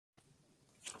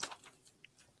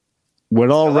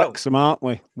 We're all Wrexham, aren't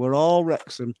we? We're all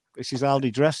Wrexham. This is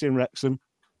Aldi Dress in Wrexham.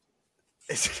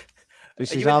 This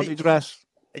is Aldi Dress.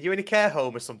 Are you in a care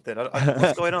home or something?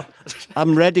 What's going on?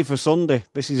 I'm ready for Sunday.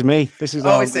 This is me. This is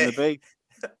how I'm going to be.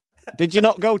 Did you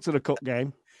not go to the cup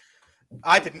game?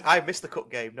 I didn't. I missed the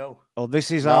cup game, no. Oh, this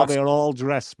is how they're all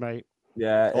dressed, mate.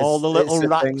 Yeah. All the little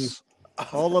rats.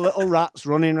 All the little rats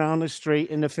running around the street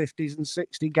in the 50s and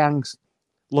 60s gangs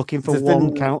looking for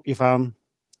county fan.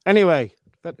 Anyway,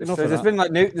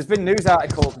 there's been news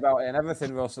articles about it and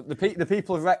everything, Russell. The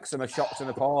people of Wrexham are shocked and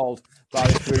appalled by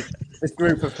this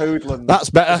group of hoodlums.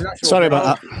 That's better. Sorry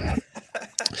about that.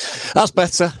 That's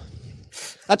better.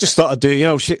 I just thought I'd do,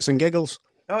 shits and giggles.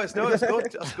 That's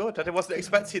good. That's good. I wasn't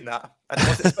expecting that. I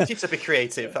wasn't expecting to be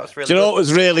creative. That was really. Do you know good. what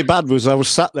was really bad was I was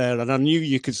sat there and I knew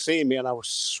you could see me and I was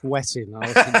sweating. I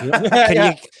was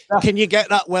thinking, can you get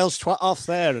that Welsh twat off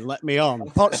there and let me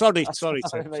on? Sorry,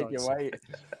 Tim. Make you wait.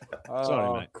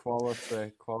 Sorry, mate.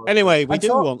 Quality. Anyway, we do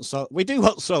want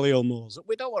Solihull Moors.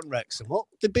 We don't want Wrexham up.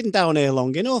 They've been down here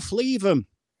long enough. Leave them.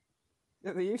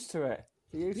 Yeah, they're used to it.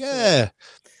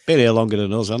 Been here longer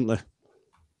than us, haven't they?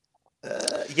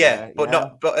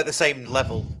 But at the same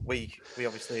level, we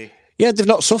obviously. Yeah, they've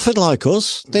not suffered like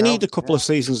us. They need a couple of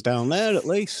seasons down there at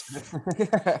least.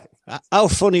 How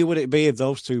funny would it be if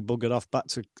those two buggered off back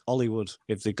to Hollywood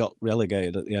if they got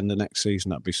relegated at the end of next season?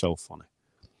 That'd be so funny.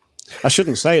 I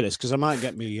shouldn't say this because I might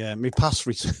get me pass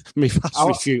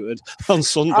refuted on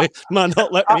Sunday. Man,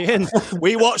 not let me in.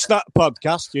 We watched that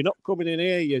podcast. You're not coming in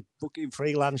here, you fucking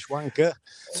freelance wanker.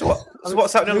 So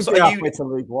what's happening? Are you to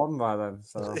League One by then?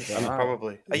 So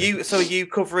probably. Are you with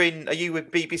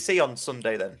BBC on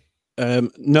Sunday then?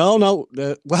 No.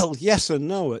 Well, yes and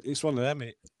no. It's one of them.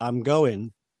 I'm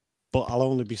going, but I'll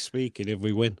only be speaking if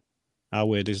we win. How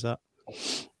weird is that?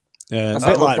 A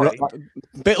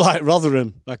bit like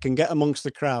Rotherham. I can get amongst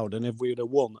the crowd, and if we'd have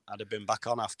won, I'd have been back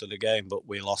on after the game. But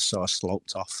we lost, so I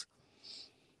sloped off.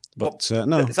 But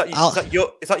no, is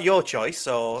that your choice,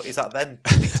 or is that them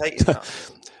dictating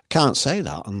that? Can't say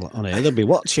that on here. They'll be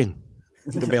watching.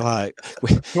 They'll be like,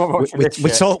 we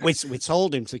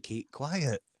told him to keep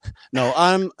quiet. No,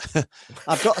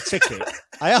 I've got a ticket.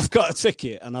 I have got a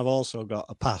ticket, and I've also got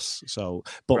a pass. So,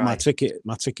 but my ticket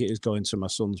is going to my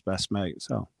son's best mate.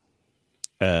 So.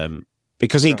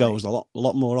 Because he goes a lot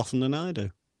more often than I do.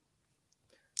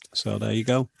 So there you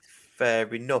go.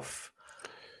 Fair enough.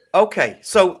 Okay,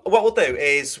 so what we'll do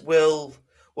is we'll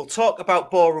talk about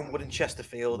Boreham Wood and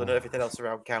Chesterfield and everything else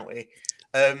around county.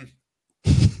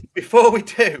 Before we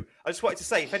do, I just wanted to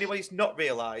say, if anybody's not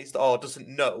realised or doesn't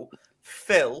know,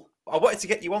 Phil, I wanted to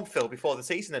get you on, Phil, before the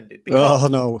season ended. Oh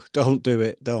no, don't do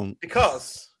it, don't.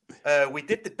 Because we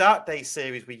did the Dark Days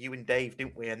series with you and Dave,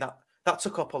 didn't we? And that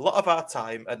took up a lot of our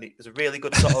time, and it was a really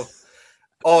good sort of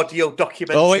audio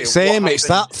documentary. Oh, it's him. It's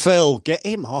that Phil. Get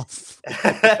him off.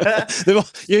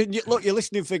 Look, your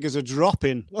listening figures are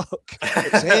dropping. Look,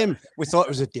 it's him. We thought it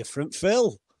was a different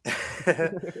Phil.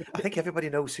 I think everybody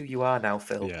knows who you are now,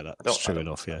 Phil. Yeah, that's true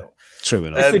enough. Yeah, true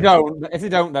enough. If they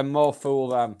don't, then more fool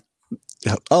them.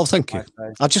 Oh, thank you.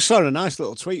 I just saw a nice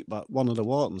little tweet by one of the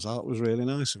Whartons. I thought it was really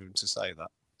nice of him to say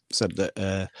that. Said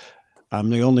that. I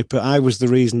was the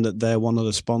reason that they're one of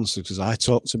the sponsors because I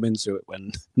talked them into it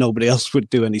when nobody else would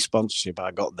do any sponsorship.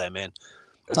 I got them in.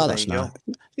 That's nice.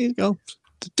 There you go.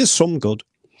 Did some good.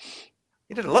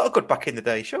 You did a lot of good back in the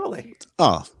day, surely.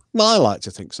 Oh, well, I like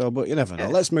to think so, but you never know.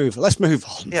 Let's move on.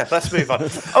 Yeah, let's move on.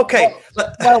 Okay.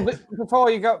 Well,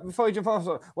 before you jump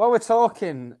off, while we're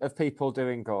talking of people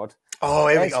doing good. Oh,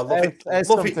 here we go. Love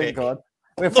it. Good.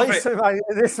 We're pleased to invite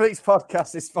this week's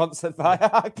podcast is sponsored by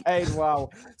Arcade Wow.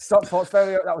 Stockport's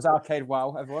that was Arcade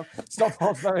Wow, everyone.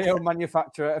 Stockport's very own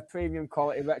manufacturer of premium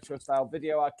quality retro style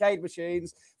video arcade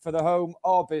machines for the home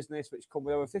or business, which come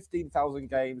with over 15,000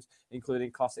 games,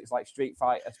 including classics like Street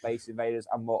Fighter, Space Invaders,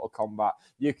 and Mortal Kombat.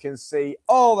 You can see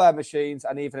all their machines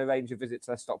and even arrange a visit to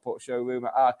their Stockport showroom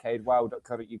at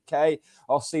arcadewow.co.uk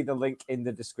or see the link in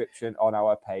the description on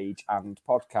our page and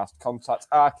podcast. Contact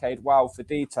Arcade Wow for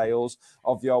details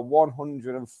of your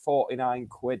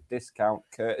 £149 discount,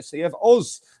 courtesy of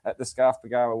us at the Scarf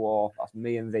Bagara War. That's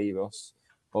me and thee, Russ.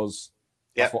 Us.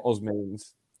 That's what us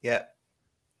means. Yeah.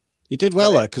 You did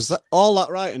well there, because all that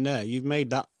writing there, you've made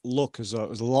that look as though it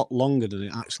was a lot longer than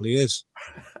it actually is.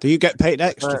 Do you get paid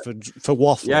extra for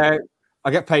waffle? Yeah,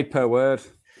 I get paid per word.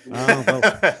 Oh, well.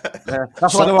 Yeah,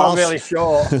 that's why I'm really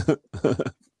short.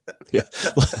 Yeah.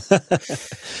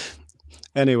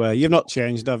 Anyway, you've not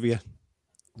changed, have you?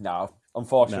 No,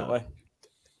 unfortunately. No.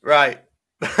 Right.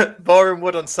 Boreham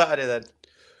Wood on Saturday then.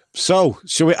 So,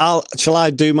 shall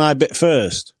I do my bit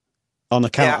first? On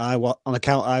account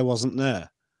I wasn't there.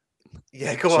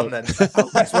 Yeah, go on then.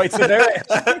 Best way to do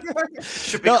it.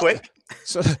 Should be quick.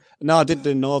 No, I did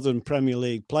the Northern Premier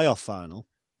League playoff final,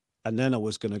 and then I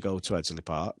was going to go to Edgley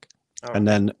Park, and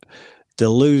then the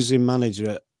losing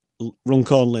manager at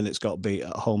Runcorn Linnets got beat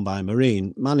at home by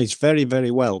Marine, managed very,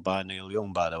 very well by Neil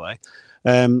Young, by the way.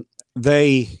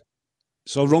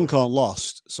 So Runcorn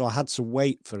lost, so I had to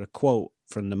wait for a quote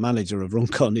from the manager of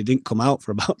Runcorn. He didn't come out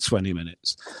for about 20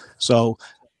 minutes. So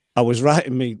I was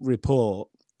writing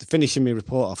finishing my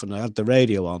report off, and I had the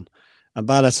radio on. And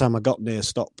by the time I got near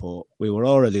Stockport, we were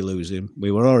already losing.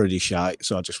 We were already shite,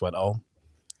 so I just went home.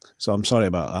 So I'm sorry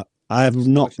about that. I have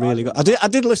not really got... I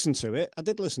did listen to it.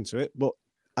 But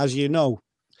as you know,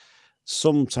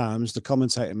 sometimes the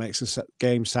commentator makes a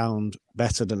game sound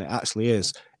better than it actually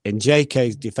is. In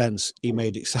JK's defence, he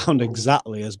made it sound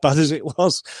exactly as bad as it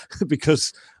was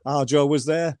because our Joe was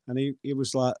there and he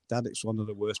was like, Dad, it's one of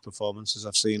the worst performances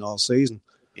I've seen all season.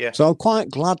 Yeah. So I'm quite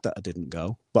glad that I didn't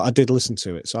go, but I did listen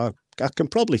to it. So I can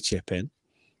probably chip in.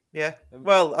 Yeah.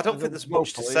 Well, I don't think there's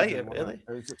much to say, really.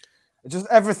 Just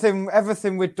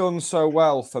everything we'd done so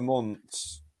well for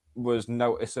months was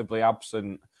noticeably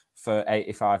absent for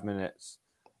 85 minutes.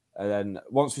 And then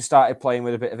once we started playing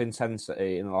with a bit of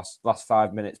intensity in the last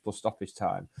 5 minutes plus stoppage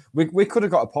time, we could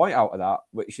have got a point out of that,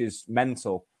 which is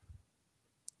mental.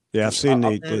 Yeah, I've seen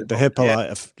the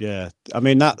Hippolyte. Yeah, I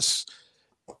mean that's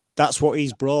what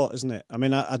he's brought, isn't it? I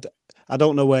mean, I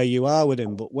don't know where you are with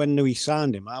him, but when we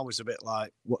signed him, I was a bit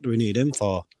like, what do we need him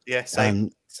for? Yeah,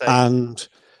 same. And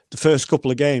the first couple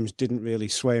of games didn't really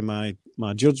sway my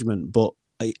judgment, but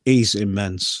he's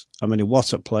immense. I mean,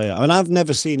 what a player. I mean, I've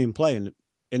never seen him playing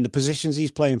in the positions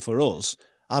he's playing for us.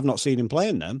 I've not seen him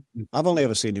playing them. I've only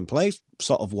ever seen him play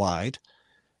sort of wide,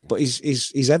 but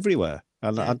he's everywhere.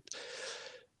 And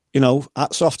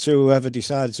hats off to whoever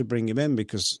decided to bring him in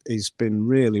because he's been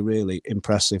really, really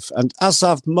impressive. And as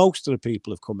have most of the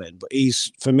people have come in, but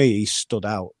for me, he's stood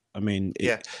out. I mean,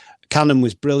 Cannon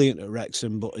was brilliant at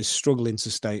Wrexham, but he's struggling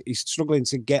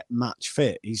to get match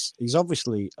fit. He's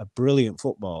obviously a brilliant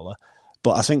footballer,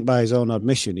 but I think by his own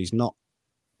admission, he's not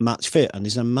match fit, and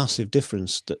there's a massive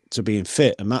difference to being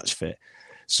fit and match fit.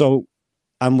 So,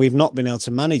 and we've not been able to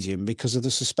manage him because of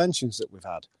the suspensions that we've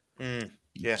had.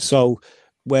 So,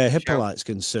 where Hippolyte's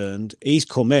concerned, he's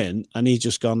come in and he's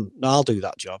just gone, no, I'll do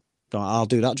that job. No, I'll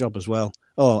do that job as well.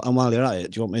 Oh, and while you're at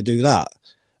it, do you want me to do that?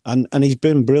 And he's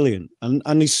been brilliant.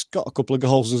 And he's got a couple of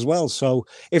goals as well. So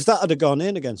if that had gone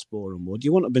in against Boreham Wood,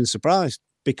 you wouldn't have been surprised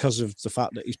because of the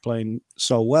fact that he's playing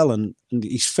so well and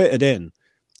he's fitted in.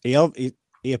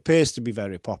 He appears to be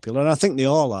very popular. And I think they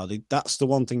all are. That's the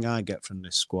one thing I get from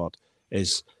this squad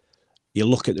is you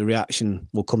look at the reaction,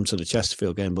 we'll come to the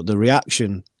Chesterfield game, but the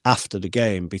reaction after the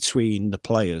game between the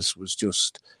players was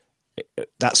just,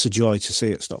 that's a joy to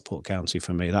see at Stockport County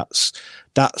for me. That's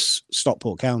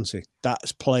Stockport County.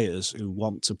 That's players who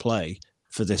want to play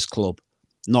for this club,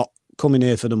 not coming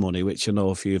here for the money, which I know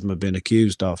a few of them have been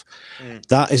accused of.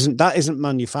 That isn't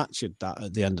manufactured, that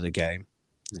at the end of the game.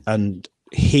 And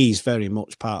he's very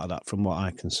much part of that from what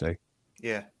I can see.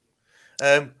 Yeah.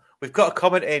 We've got a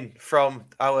comment in from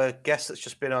our guest that's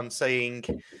just been on saying,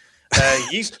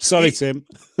 sorry, Tim.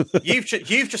 you've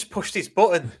just pushed his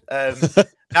button.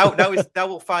 Now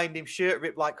we'll find him shirt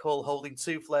ripped like Hull, holding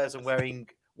two flares and wearing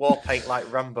war paint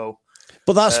like Rambo.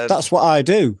 But that's what I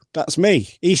do. That's me.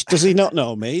 Does he not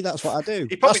know me? That's what I do.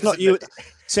 That's not you,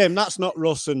 Tim. That's not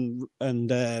Russ and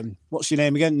what's your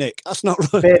name again, Nick? That's not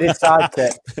Russ. Bearded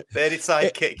sidekick. Bearded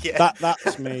sidekick. Yeah,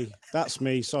 that's me. That's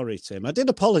me. Sorry, Tim. I did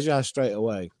apologise straight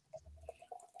away.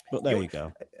 But there you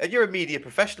go. And you're a media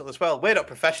professional as well. We're not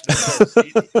professionals,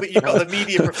 but you've got the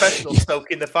media professional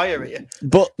stoking the fire here.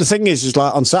 But the thing is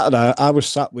like on Saturday, I was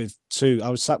sat with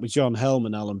John Helm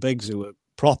and Alan Biggs, who were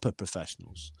proper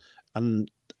professionals.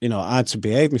 And, I had to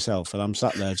behave myself and I'm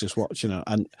sat there just watching it.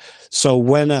 And so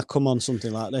when I come on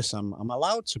something like this, I'm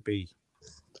allowed to be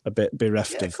a bit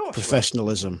bereft of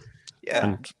professionalism.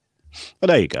 Yeah. But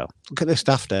there you go. Look at this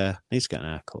staff there. He's getting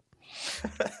a haircut.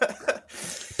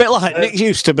 Bit like Nick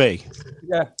used to be.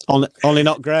 Yeah. Only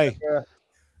not grey. Yeah.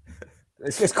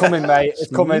 It's coming, mate. It's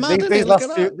coming.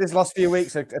 These last few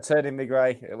weeks are turning me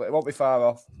grey. It won't be far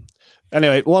off.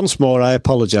 Anyway, once more, I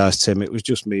apologise, Tim. It was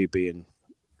just me being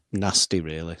nasty,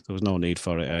 really. There was no need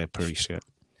for it. I appreciate it.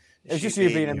 It was just you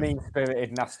being a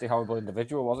mean-spirited, nasty, horrible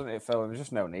individual, wasn't it, Phil? There was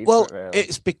just no need for it, really.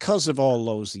 It's because of all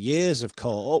those years of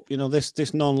caught up.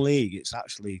 This non-league, it's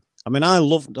actually... I mean,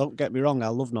 don't get me wrong, I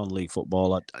love non-league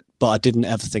football, but I didn't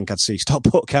ever think I'd see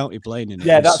Stockport County playing in it.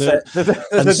 Yeah, that's it.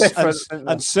 There's a difference.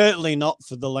 And certainly not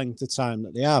for the length of time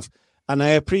that they have. And I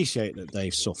appreciate that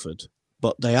they've suffered,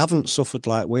 but they haven't suffered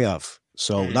like we have.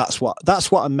 So that's what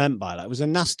I meant by that. It was a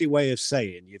nasty way of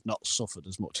saying you've not suffered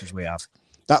as much as we have.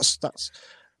 That's.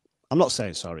 I'm not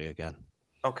saying sorry again.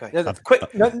 Okay. Yeah, quick.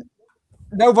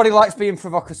 Nobody likes being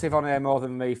provocative on air more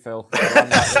than me, Phil.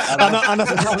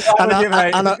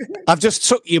 I've just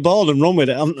took your ball and run with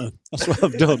it, haven't I? That's what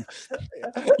I've done.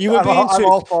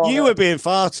 You were being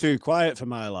far too quiet for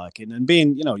my liking, and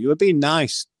you were being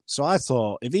nice. So I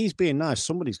thought, if he's being nice,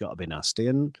 somebody's got to be nasty,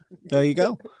 and there you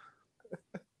go.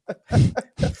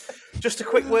 Just a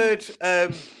quick word.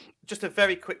 Just a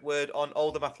very quick word on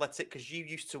Oldham Athletic, because you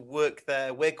used to work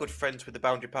there. We're good friends with the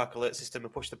Boundary Park Alert System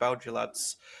and Push the Boundary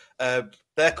lads.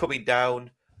 They're coming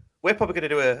down. We're probably going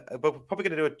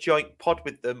to do a joint pod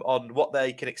with them on what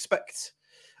they can expect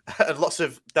and lots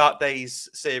of Dark Days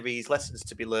series lessons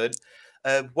to be learned.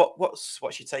 What's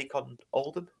your take on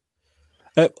Oldham?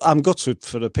 I'm gutted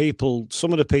for the people,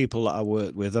 some of the people that I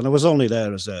worked with, and I was only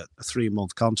there as a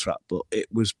 3-month contract, but it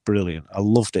was brilliant. I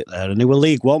loved it there, and they were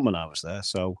League One when I was there,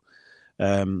 so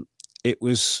it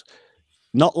was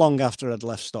not long after I'd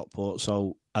left Stockport,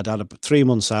 so I'd had 3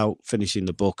 months out finishing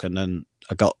the book, and then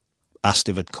I got asked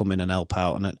if I'd come in and help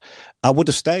out, and I would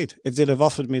have stayed. If they'd have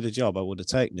offered me the job, I would have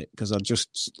taken it, because I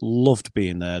just loved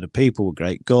being there. The people were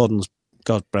great. Gordon's,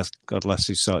 God bless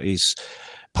his soul, he's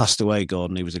passed away,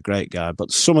 Gordon. He was a great guy. But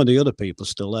some of the other people are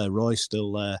still there. Roy's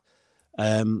still there.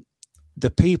 The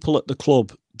people at the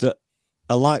club that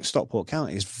are like Stockport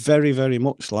County is very, very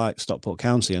much like Stockport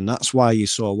County. And that's why you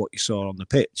saw what you saw on the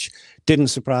pitch. Didn't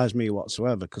surprise me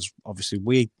whatsoever, because obviously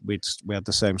we had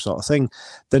the same sort of thing.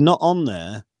 They're not on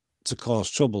there to cause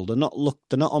trouble. They're not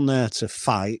on there to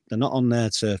fight. They're not on there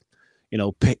to,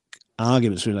 pick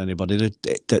arguments with anybody.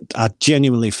 I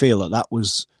genuinely feel that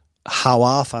was how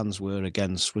our fans were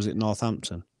against, was it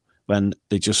Northampton, when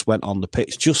they just went on the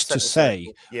pitch just to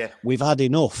say, we've had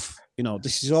enough.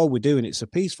 This is all we're doing. It's a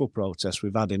peaceful protest.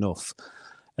 We've had enough.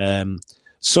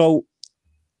 So,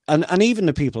 and even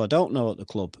the people I don't know at the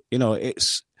club,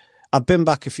 I've been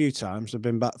back a few times. I've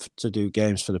been back to do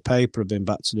games for the paper. I've been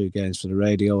back to do games for the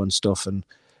radio and stuff. And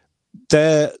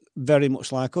they're very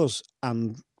much like us.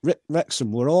 And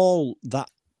Wrexham, we're all that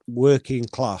working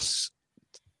class.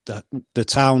 The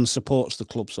town supports the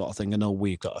club sort of thing. I know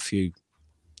we've got a few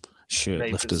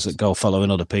shirt lifters that go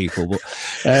following other people, but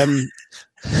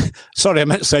sorry, I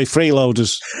meant to say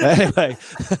freeloaders. Anyway,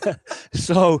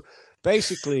 so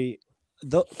basically,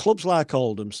 the clubs like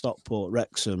Oldham, Stockport,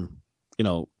 Wrexham,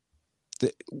 when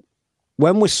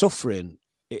we're suffering,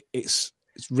 it's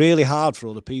really hard for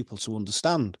other people to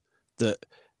understand that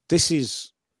this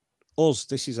is us,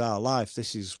 this is our life,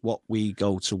 this is what we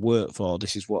go to work for,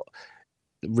 this is what.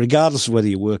 Regardless of whether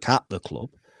you work at the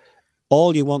club,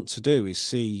 all you want to do is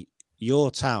see your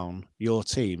town, your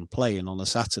team playing on a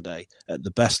Saturday at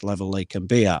the best level they can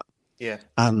be at. Yeah.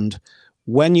 And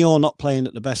when you're not playing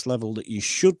at the best level that you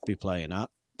should be playing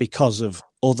at because of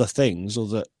other things,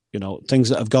 things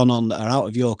that have gone on that are out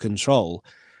of your control,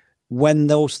 when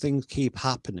those things keep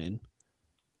happening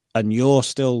and you're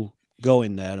still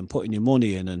going there and putting your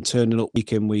money in and turning up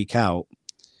week in, week out,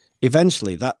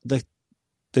 eventually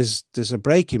there's a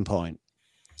breaking point.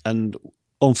 And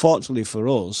unfortunately for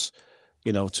us,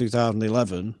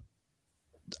 2011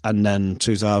 and then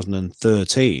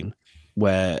 2013,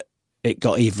 where it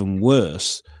got even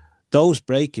worse, those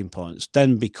breaking points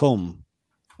then become,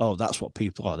 that's what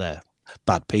people are there.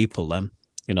 Bad people then.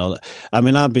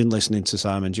 I've been listening to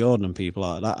Simon Jordan and people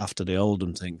like that after the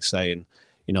Oldham thing saying,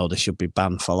 they should be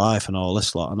banned for life and all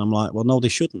this lot. And I'm like, well, no, they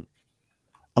shouldn't.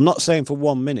 I'm not saying for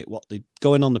 1 minute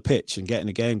going on the pitch and getting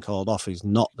a game called off is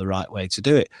not the right way to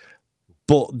do it.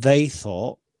 But they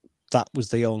thought that was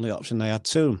the only option they had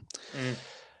to them.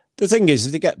 The thing is,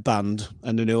 if they get banned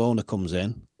and the new owner comes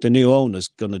in, the new owner's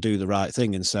going to do the right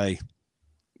thing and say,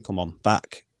 come on,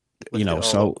 back.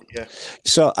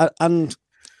 So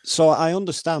I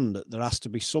understand that there has to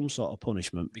be some sort of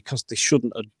punishment, because they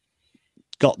shouldn't have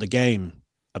got the game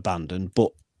abandoned.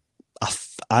 But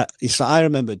I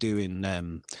remember doing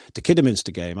the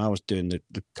Kidderminster game. I was doing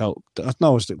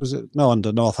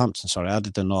under Northampton. Sorry, I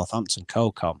did the Northampton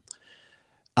co-com,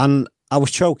 and I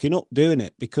was choking up doing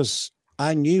it because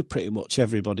I knew pretty much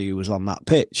everybody who was on that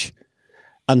pitch,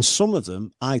 and some of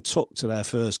them I took to their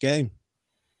first game.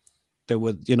 They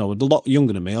were, a lot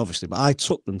younger than me, obviously, but I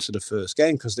took them to the first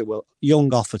game because they were young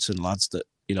Offerton lads that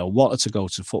wanted to go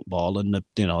to football, and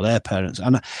their parents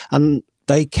and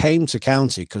they came to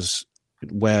county because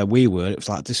where we were, it was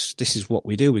like, this is what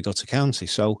we do. We go to county.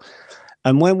 So,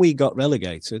 and when we got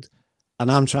relegated,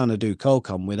 and I'm trying to do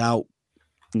COCOM without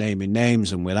naming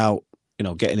names and without,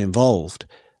 getting involved,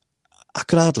 I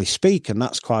could hardly speak. And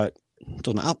that's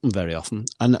doesn't happen very often.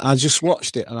 And I just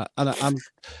watched it. And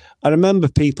I remember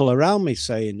people around me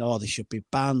saying, they should be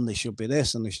banned. They should be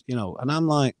this and this, and I'm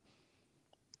like,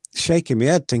 shaking my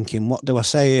head thinking, what do I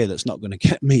say here that's not going to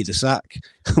get me the sack?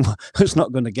 It's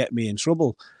not going to get me in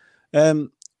trouble. And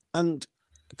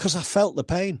because I felt the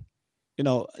pain,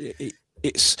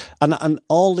 it's and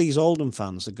all these Oldham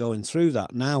fans are going through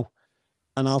that now.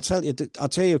 And I'll tell you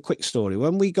a quick story.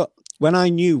 When I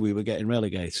knew we were getting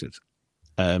relegated,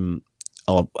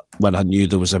 or when I knew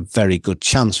there was a very good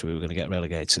chance we were going to get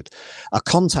relegated, I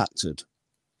contacted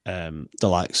the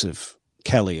likes of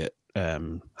Kelly at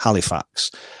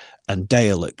Halifax and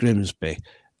Dale at Grimsby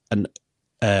and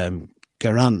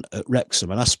Garant at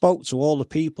Wrexham, and I spoke to all the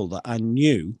people that I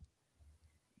knew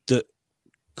that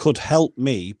could help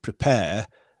me prepare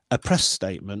a press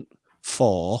statement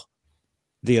for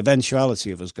the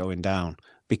eventuality of us going down,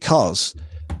 because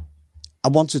I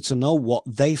wanted to know what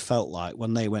they felt like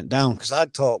when they went down. Because I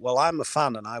thought, well, I'm a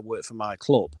fan and I work for my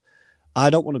club. I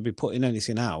don't want to be putting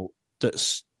anything out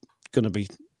that's going to be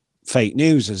fake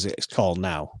news, as it's called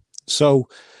now. So,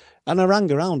 and I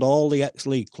rang around all the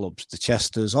ex-league clubs, the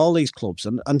Chesters, all these clubs,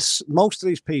 and most of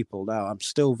these people now I'm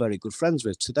still very good friends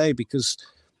with today, because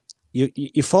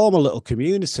you form a little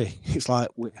community. It's like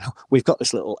we've got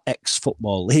this little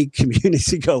ex-football league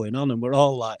community going on, and we're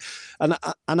all like, and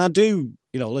I do,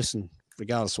 listen,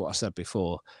 regardless of what I said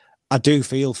before, I do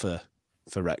feel for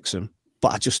Wrexham,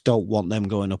 but I just don't want them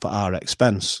going up at our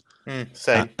expense.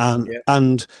 Same.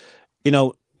 And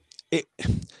it.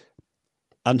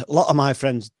 And a lot of my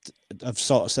friends have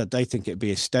sort of said they think it'd be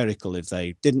hysterical if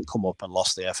they didn't come up and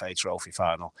lost the FA Trophy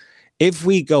final. If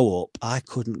we go up, I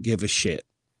couldn't give a shit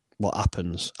what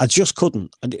happens. I just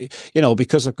couldn't. And,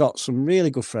 because I've got some really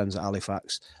good friends at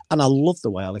Halifax, and I love the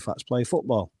way Halifax play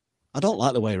football. I don't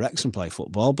like the way Wrexham play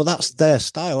football, but that's their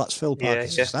style. That's Phil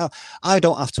Parkinson's style. I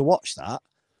don't have to watch that.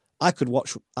 I could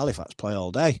watch Halifax play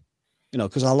all day.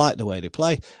 Because I like the way they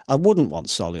play. I wouldn't want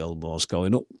Solihull Moors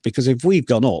going up, because if we've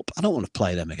gone up, I don't want to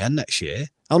play them again next year.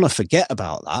 I want to forget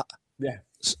about that. Yeah.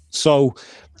 So,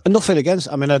 nothing against.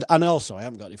 I mean, and also I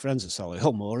haven't got any friends at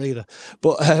Solihull Moor either.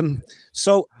 But and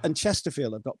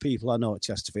Chesterfield, I've got people I know at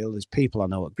Chesterfield. There's people I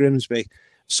know at Grimsby.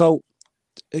 So,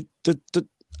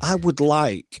 I would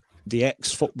like the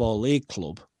ex-football league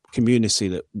club community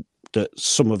that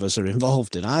some of us are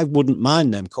involved in. I wouldn't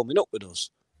mind them coming up with us,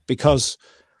 because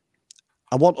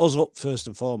I want us up first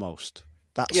and foremost.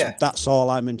 That's all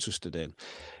I'm interested in.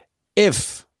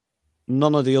 If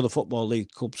none of the other football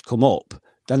league clubs come up,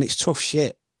 then it's tough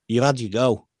shit. You've had your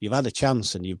go. You've had a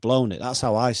chance and you've blown it. That's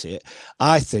how I see it.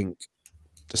 I think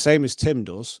the same as Tim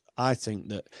does. I think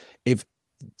that if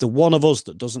the one of us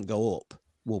that doesn't go up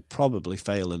will probably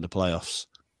fail in the playoffs.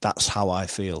 That's how I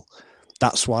feel.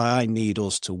 That's why I need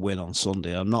us to win on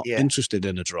Sunday. I'm not interested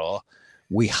in a draw.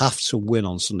 We have to win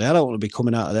on Sunday. I don't want to be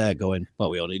coming out of there going, well,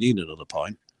 we only need another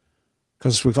point,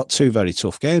 because we've got two very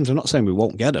tough games. I'm not saying we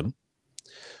won't get them,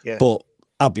 but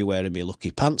I'll be wearing my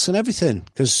lucky pants and everything,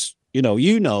 because, you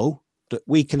know that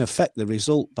we can affect the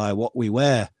result by what we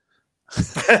wear.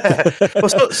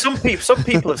 Well, some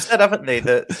people have said, haven't they,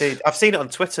 that I've seen it on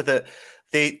Twitter, that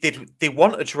they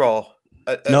want a draw.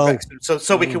 Wrexham,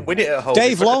 so we can win it at home.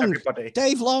 Dave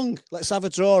Long, let's have a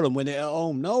draw and win it at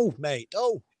home. No, mate,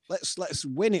 no. Let's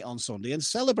win it on Sunday and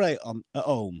celebrate at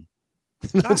home.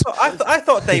 I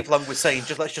thought Dave Long was saying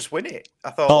let's just win it.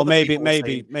 I thought. Oh, maybe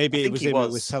it was him who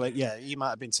was telling. Yeah, he might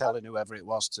have been telling whoever it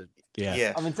was to.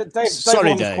 Yeah. I mean, Dave.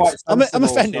 Sorry, Dave. I'm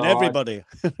offending everybody.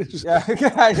 Just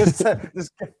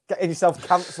getting yourself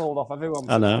cancelled off everyone.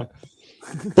 I know.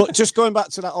 But just going back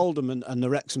to that Oldham and the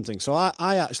Wrexham thing. So I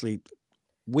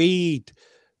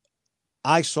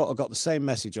sort of got the same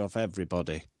message off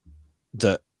everybody,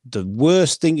 that the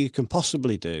worst thing you can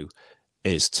possibly do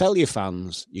is tell your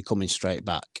fans you're coming straight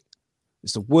back.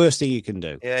 It's the worst thing you can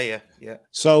do. Yeah.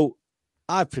 So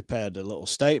I prepared a little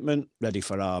statement ready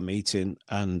for our meeting,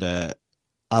 and I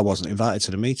wasn't invited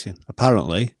to the meeting.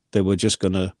 Apparently, the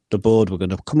board were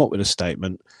going to come up with a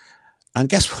statement, and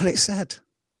guess what it said?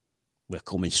 We're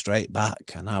coming straight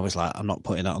back. And I was like, I'm not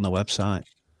putting that on the website.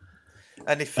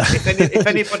 And if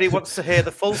anybody wants to hear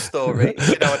the full story,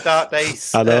 a Dark Days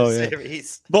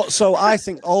series. But so I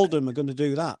think Oldham are going to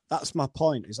do that. That's my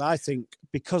point. Is I think,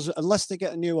 because unless they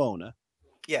get a new owner,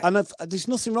 and there's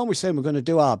nothing wrong with saying we're going to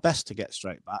do our best to get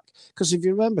straight back. Because if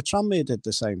you remember, Tranmere did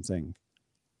the same thing.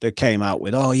 They came out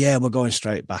with, we're going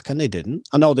straight back, and they didn't.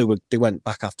 I know they went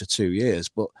back after 2 years,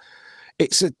 but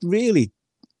it's a really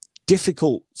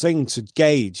difficult thing to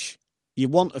gauge. You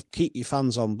want to keep your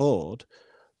fans on board,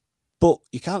 but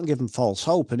you can't give them false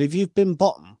hope. And if you've been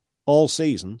bottom all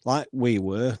season, like we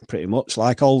were, pretty much,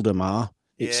 like Oldham are,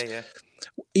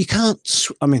 you can't.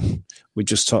 I mean,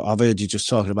 I've heard you just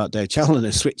talking about Dave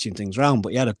Challoner switching things around,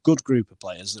 but he had a good group of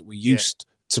players that were used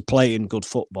to playing good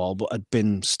football, but had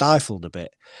been stifled a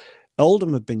bit.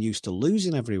 Oldham have been used to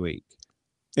losing every week,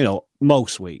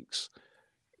 most weeks.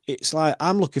 It's like,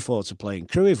 I'm looking forward to playing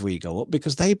Crewe if we go up,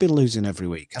 because they've been losing every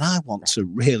week. And I want to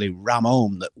really ram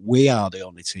home that we are the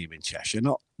only team in Cheshire,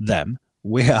 not them.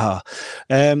 We are.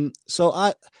 So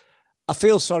I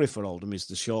feel sorry for Oldham is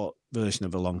the short version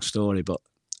of a long story, but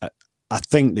I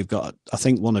think I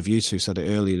think one of you two said it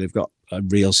earlier, they've got a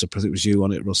real surprise. It was you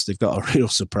on it, Russ. They've got a real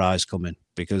surprise coming,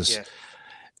 because,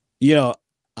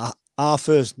 our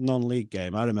first non-league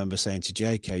game, I remember saying to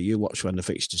JK, you watch when the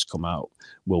fixtures come out,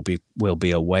 we'll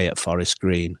be away at Forest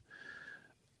Green.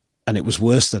 And it was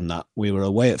worse than that. We were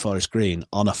away at Forest Green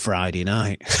on a Friday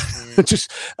night.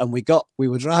 And we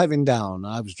were driving down.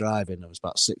 I was driving. There was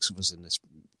about 6 of us in this,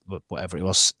 whatever it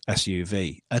was,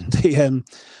 SUV. And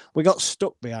we got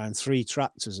stuck behind 3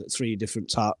 tractors at 3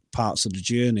 different parts of the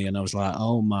journey. And I was like,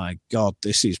 oh my God,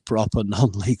 this is proper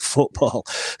non-league football.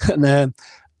 And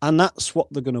that's what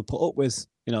they're going to put up with.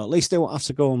 You know, at least they won't have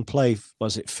to go and play,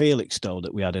 was it Felixstowe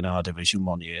that we had in our division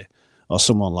one year? Or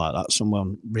someone like that,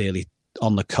 someone really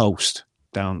on the coast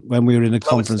down when we were in a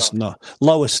conference. No,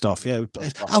 Lowestoft. Yeah,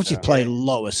 how do you play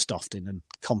Lowestoft in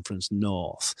a conference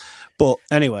north? But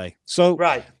anyway, so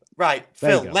right,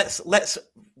 Phil. Let's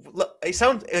look. It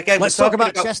sounds again. Let's talk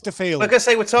about Chesterfield. Like I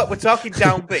say, we're talking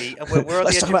down B, and we're on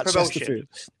the edge of promotion.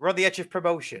 We're on the edge of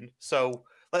promotion. So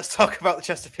let's talk about the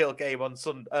Chesterfield game on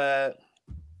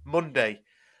Monday.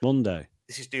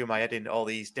 This is doing my head in all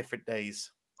these different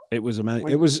days. It was amazing.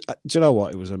 It was. Do you know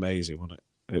what? It was amazing, wasn't it?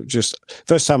 It was just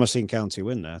first time I've seen County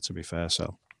win there. To be fair,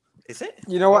 so is it?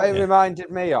 You know what it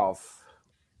reminded me of?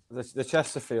 The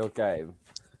Chesterfield game.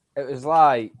 It was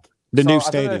like the new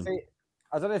stadium.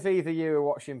 I don't know if either of you are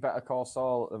watching Better Call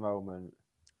Saul at the moment.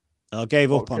 I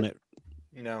gave up on it.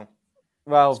 No.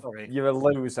 Well, sorry. You're a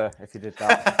loser if you did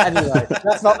that. Anyway,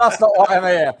 that's not why I'm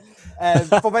here.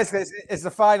 But basically, it's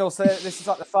the final. This is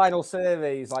like the final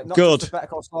series, like not just of Better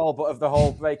Call Saul, but of the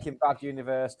whole Breaking Bad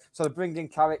universe. So they're bringing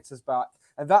characters back,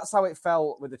 and that's how it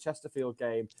felt with the Chesterfield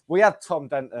game. We had Tom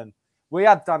Denton, we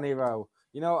had Danny Rowe.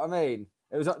 You know what I mean?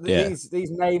 It was these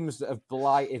names that have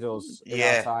blighted us in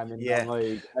our time in the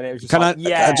league, and it was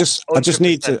just I just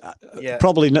need to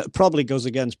probably goes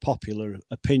against popular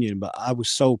opinion, but I was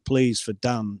so pleased for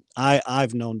Dan.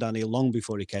 I've known Danny long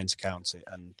before he came to County,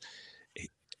 and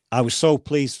I was so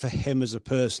pleased for him as a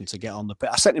person to get on the pitch.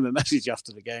 I sent him a message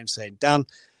after the game saying, Dan,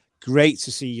 great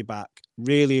to see you back.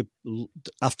 Really,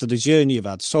 after the journey you've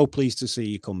had, so pleased to see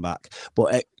you come back,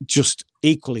 but just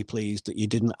equally pleased that you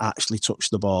didn't actually touch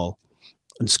the ball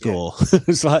and score.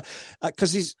 It's like,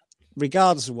 because he's,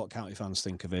 regardless of what County fans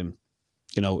think of him,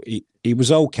 you know, he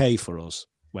was okay for us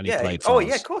when he played for us.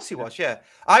 Yeah, of course he was. Yeah,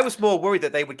 I was more worried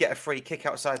that they would get a free kick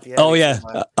outside the area.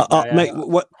 Mate,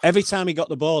 every time he got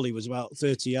the ball, he was about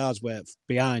 30 yards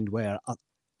behind where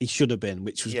he should have been,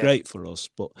 which was great for us.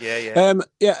 But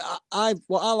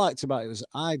what I liked about it was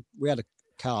we had a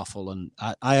car full, and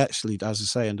I actually, as I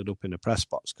say, ended up in a press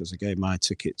box because I gave my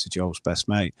ticket to Joe's best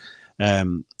mate.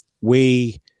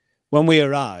 When we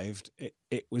arrived,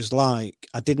 it was like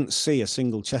I didn't see a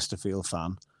single Chesterfield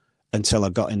fan until I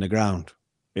got in the ground.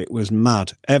 It was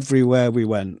mad. Everywhere we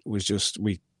went was just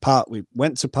we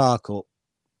went to park up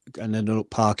and ended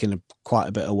up parking quite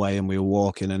a bit away, and we were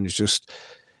walking, and it's just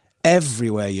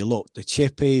everywhere you look, the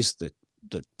chippies,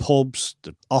 the pubs,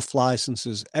 the off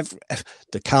licenses,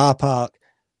 the car park.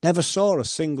 Never saw a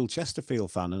single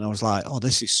Chesterfield fan, and I was like, "Oh,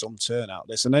 this is some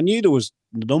turnout." And I knew there was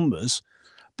numbers.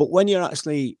 But when you're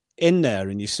actually in there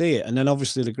and you see it, and then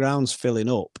obviously the ground's filling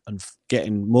up and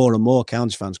getting more and more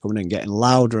County fans coming in, getting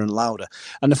louder and louder.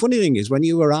 And the funny thing is, when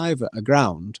you arrive at a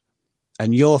ground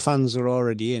and your fans are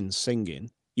already in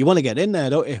singing, you want to get in there,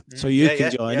 don't you? So you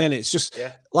can join in. It's just,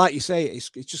 like you say, it's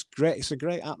just great. It's a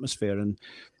great atmosphere.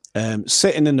 And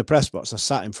sitting in the press box, I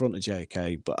sat in front of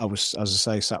JK, but I was, as I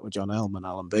say, sat with John Elm and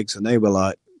Alan Biggs, and they were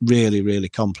like really, really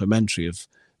complimentary of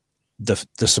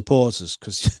the supporters,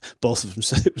 because both of them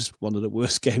said it was one of the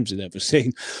worst games they'd ever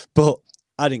seen. But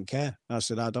I didn't care. I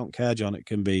said, I don't care, John. It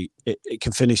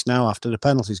can finish now after the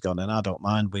penalty's gone, and I don't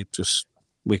mind.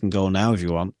 We can go now if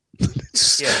you want.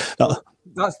 That's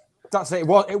it.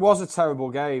 It was a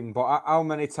terrible game, but how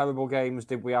many terrible games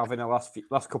did we have in the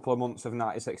last couple of months of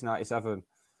 96, 97?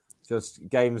 Just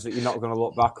games that you're not going to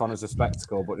look back on as a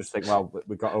spectacle, but just think, well,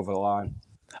 we got over the line.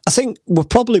 I think we're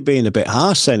probably being a bit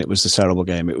harsh saying it was a terrible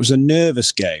game. It was a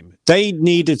nervous game. They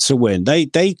needed to win.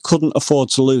 They couldn't afford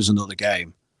to lose another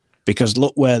game, because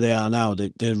look where they are now.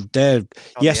 They're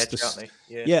yes,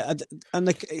 and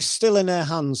it's still in their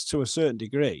hands to a certain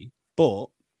degree, but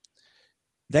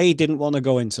they didn't want to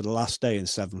go into the last day in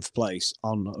 7th place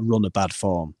on a run of bad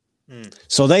form.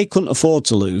 So they couldn't afford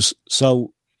to lose.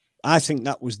 So I think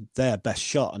that was their best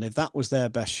shot. And if that was their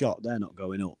best shot, they're not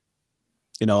going up.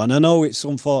 You know, and I know it's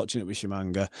unfortunate with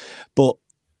Shimanga, but,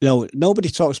 you know, nobody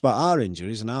talks about our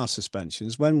injuries and our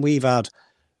suspensions when we've had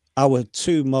our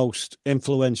 2 most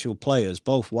influential players,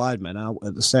 both wide men, out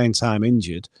at the same time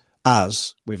injured,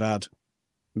 as we've had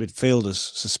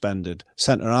midfielders suspended,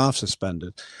 centre-half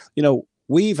suspended. You know,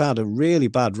 we've had a really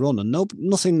bad run, and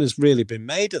nothing has really been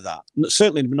made of that.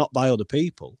 Certainly not by other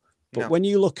people. But when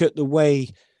you look at the way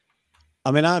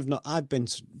I mean, I've been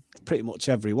to pretty much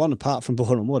every one, apart from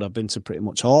Boreham Wood. I've been to pretty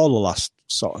much all the last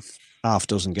sort of half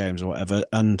dozen games or whatever.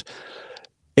 And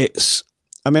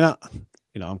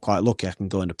I'm quite lucky I can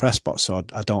go in the press box, so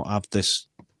I don't have this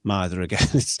Mither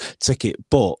against ticket.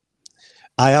 But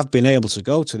I have been able to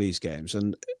go to these games,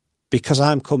 and because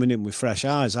I'm coming in with fresh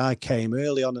eyes, I came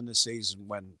early on in the season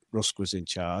when Rusk was in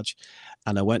charge,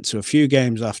 and I went to a few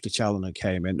games after Challoner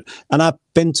came in, and I've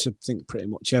been to, I think, pretty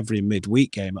much every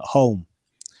midweek game at home.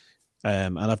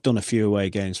 And I've done a few away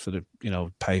games for the,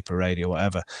 paper, radio,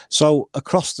 whatever. So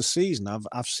across the season,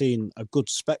 I've seen a good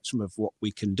spectrum of what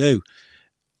we can do.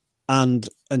 And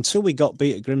until we got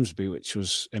beat at Grimsby, which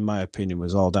was, in my opinion,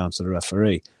 was all down to the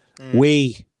referee,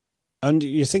 and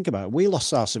you think about it, we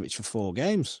lost Sarcevic for 4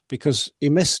 games because he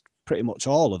missed pretty much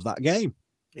all of that game.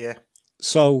 Yeah.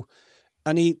 So,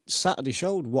 and he Saturday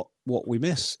showed what we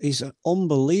miss. He's an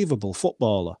unbelievable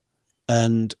footballer.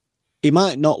 And he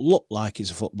might not look like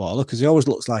he's a footballer because he always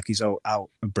looks like he's out of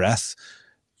breath.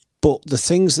 But the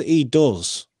things that he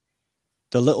does,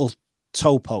 the little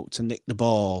toe poke to nick the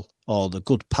ball, or the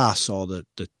good pass, or the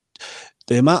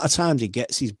amount of times he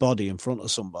gets his body in front of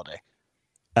somebody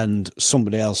and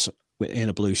somebody else in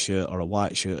a blue shirt or a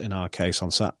white shirt, in our case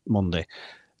on Monday,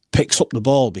 picks up the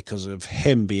ball because of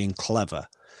him being clever.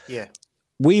 Yeah.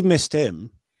 We missed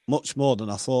him much more than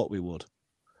I thought we would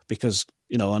because,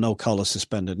 I know Collar's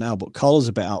suspended now, but Collar's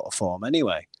a bit out of form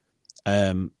anyway.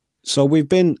 So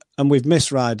we've missed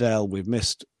Rydell, we've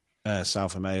missed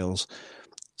Southam Hales.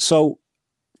 So,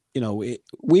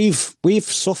 we've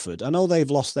suffered. I know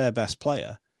they've lost their best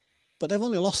player, but they've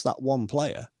only lost that one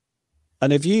player.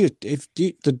 And if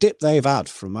the dip they've had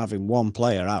from having one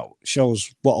player out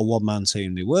shows what a one-man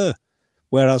team they were,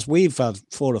 whereas we've had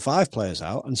 4 or 5 players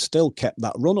out and still kept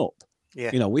that run up.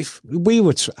 Yeah. We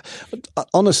were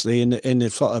honestly in the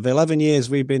sort of 11 years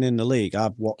we've been in the league,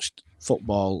 I've watched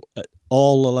football at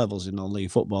all the levels in non-league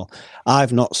football.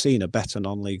 I've not seen a better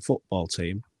non-league football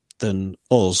team than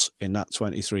us in that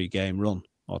 23-game run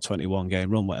or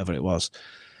 21-game run, whatever it was.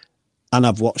 And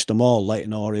I've watched them all,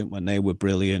 Leyton Orient when they were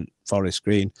brilliant, Forest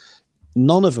Green.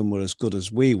 None of them were as good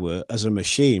as we were as a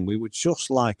machine. We were just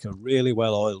like a really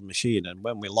well-oiled machine. And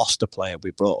when we lost a player,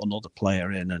 we brought another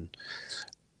player in.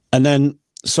 And then,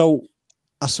 so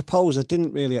I suppose I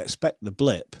didn't really expect the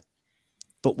blip.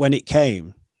 But when it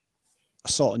came, I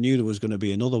sort of knew there was going to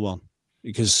be another one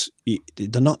because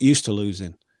they're not used to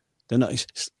losing. They're not.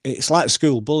 It's like a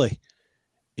school bully.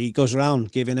 He goes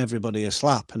around giving everybody a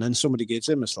slap, and then somebody gives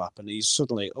him a slap, and he's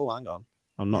suddenly, oh, hang on,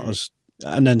 I'm not as...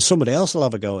 And then somebody else will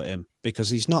have a go at him because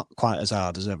he's not quite as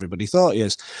hard as everybody thought he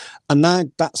is. And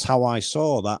that's how I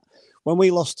saw that. When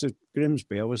we lost to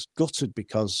Grimsby, I was gutted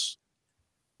because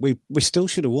we still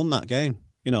should have won that game.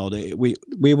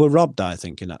 We were robbed, I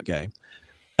think, in that game.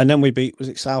 And then we beat, was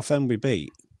it Southend we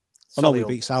beat? Oh, no, we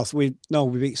beat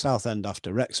we beat Southend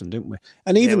after Wrexham, didn't we?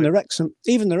 And even the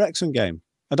Wrexham game,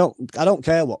 I don't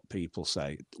care what people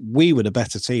say. We were the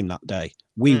better team that day.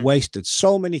 We wasted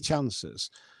so many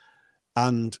chances.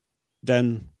 And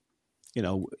then,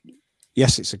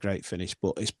 yes, it's a great finish,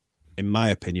 but it's, in my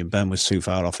opinion, Ben was too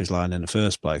far off his line in the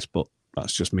first place, but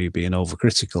that's just me being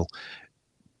overcritical.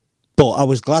 But I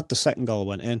was glad the second goal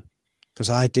went in because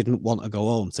I didn't want to go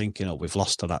home thinking, we've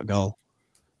lost to that goal.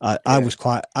 I was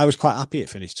quite happy it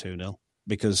finished 2-0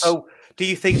 because. Oh, do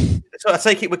you think? So I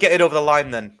take it we're getting over the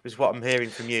line then, is what I'm hearing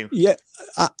from you. Yeah,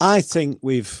 I think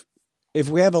if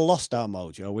we ever lost our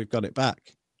mojo, we've got it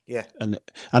back. Yeah, and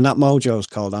that mojo's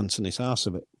called Anthony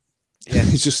Sarcevic. Yeah,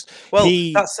 it's just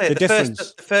that's it.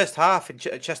 The first half in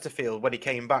Chesterfield when he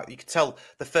came back, you could tell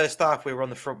the first half we were on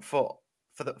the front foot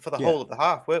for the whole of the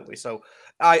half, weren't we? So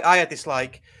I had this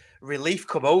relief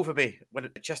come over me when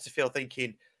at Chesterfield,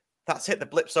 thinking that's it, the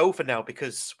blip's over now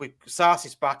because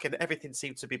Sarce's back and everything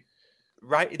seemed to be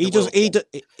right.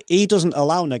 He doesn't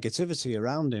allow negativity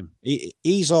around him.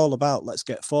 He's all about let's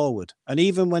get forward, and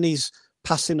even when he's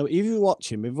passing, if you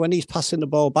watch him, when he's passing the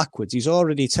ball backwards, he's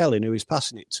already telling who he's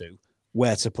passing it to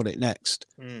where to put it next.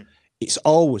 It's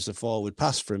always a forward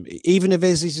pass for him. Even if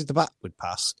his is the backward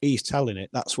pass, he's telling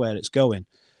it that's where it's going.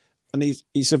 And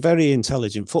he's a very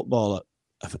intelligent footballer.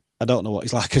 I don't know what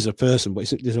he's like as a person, but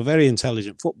he's a very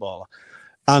intelligent footballer.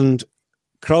 And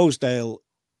Crowsdale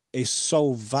is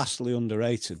so vastly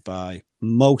underrated by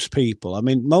most people. I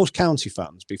mean, most County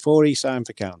fans, before he signed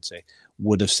for County,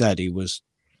 would have said he was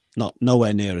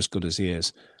nowhere near as good as he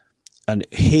is. And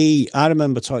I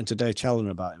remember talking to Dave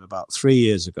Challoner about him about 2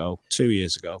 years ago,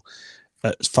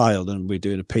 at File, and we were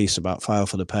doing a piece about File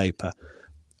for the paper.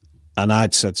 And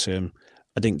I'd said to him,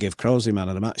 I didn't give Crowsey man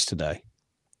of the match today.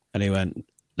 And he went,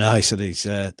 no, he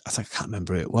said I can't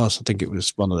remember who it was. I think it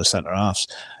was one of the centre halves.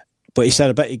 But he said,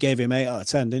 I bet you gave him 8 out of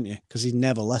 10, didn't you? Because he's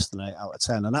never less than 8 out of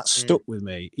 10. And that stuck with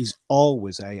me. He's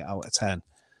always 8 out of 10.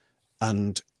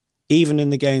 And even in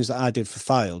the games that I did for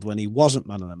Fylde, when he wasn't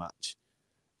man of the match,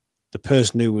 the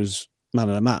person who was man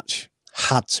of the match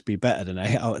had to be better than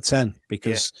 8 out of 10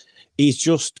 because he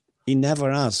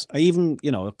never has. Even,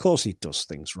 of course he does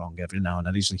things wrong every now and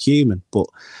then. He's a human. But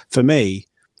for me,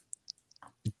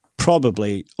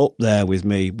 probably up there with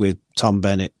me, with Tom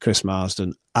Bennett, Chris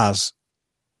Marsden, as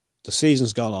the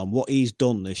season's gone on, what he's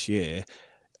done this year,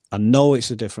 I know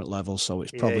it's a different level, so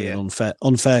it's probably an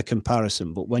unfair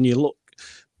comparison. But when you look,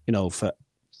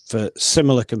 for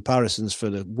similar comparisons for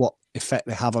what effect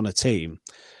they have on a team,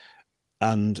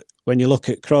 and when you look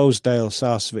at Crowsdale,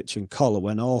 Sarcevic and Collar,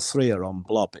 when all three are on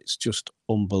blob, it's just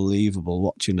unbelievable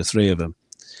watching the three of them.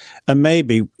 And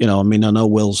maybe, I know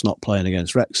Will's not playing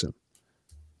against Wrexham,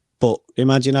 but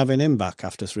imagine having him back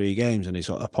after 3 games and he's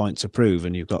got a point to prove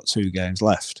and you've got 2 games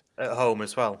left. At home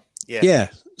as well. Yeah. Yeah.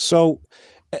 So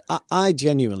I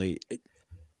genuinely,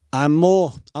 I'm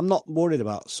not worried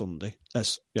about Sunday.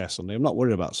 Sunday. I'm not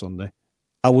worried about Sunday.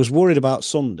 I was worried about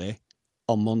Sunday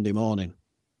on Monday morning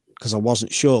because I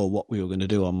wasn't sure what we were going to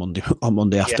do on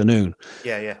Monday afternoon.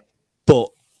 Yeah. But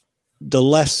the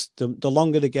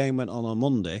longer the game went on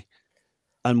Monday,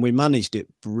 and we managed it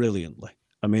brilliantly.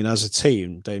 I mean, as a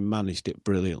team, they managed it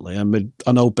brilliantly. I mean,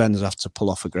 I know Ben's have to pull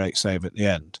off a great save at the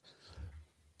end,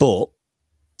 but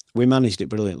we managed it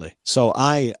brilliantly. So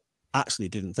I actually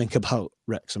didn't think about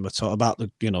Wrexham at all, about the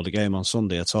game on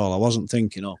Sunday at all. I wasn't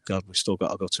thinking, oh God, we still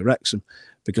got to go to Wrexham,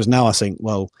 because now I think,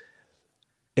 well,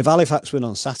 if Halifax win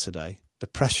on Saturday, the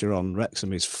pressure on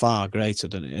Wrexham is far greater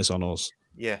than it is on us.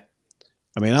 Yeah.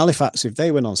 I mean, Halifax, if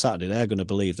they win on Saturday, they're going to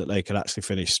believe that they could actually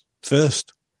finish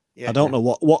first. Yeah. I don't know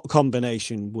what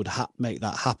combination would make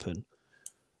that happen.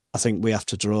 I think we have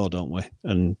to draw, don't we?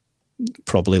 And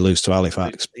probably lose to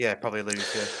Halifax. Yeah, probably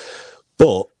lose, yeah.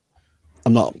 But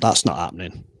that's not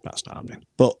happening. That's not happening.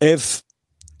 But if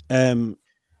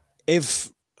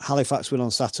Halifax win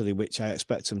on Saturday, which I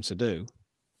expect them to do,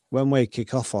 when we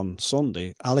kick off on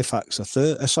Sunday, Wrexham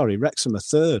are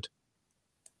third.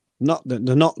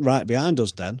 They're not right behind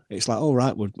us then. It's like, oh,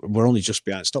 right, we're only just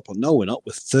behind Stockport. No, we're not.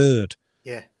 We're third.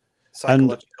 Yeah.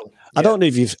 Psychological. And I don't know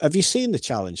if have you seen the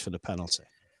challenge for the penalty?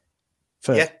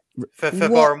 For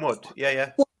Boreham Wood.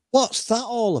 Yeah. What's that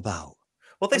all about?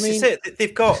 Well, this is it.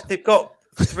 They've got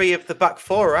 3 of the back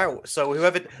 4 out. So I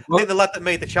think the lad that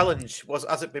made the challenge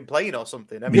hasn't been playing or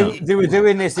something. I mean, they were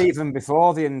doing this even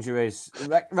before the injuries.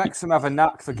 Wrexham have a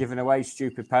knack for giving away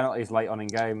stupid penalties late on in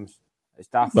games. It's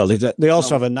daft. Well, they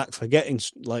also have a knack for getting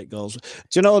late goals. Do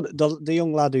you know the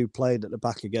young lad who played at the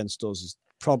back against us is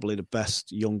probably the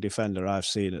best young defender I've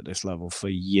seen at this level for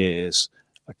years.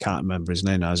 I can't remember his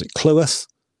name now. Is it Cleworth?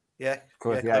 Yeah.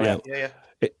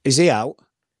 Is he out?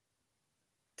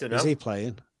 Don't know. Is he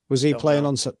playing? Was he playing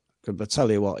on? I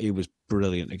tell you what, he was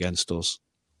brilliant against us.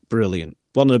 Brilliant.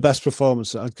 One of the best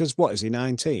performances. Because what is he,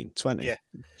 19, 20? Yeah.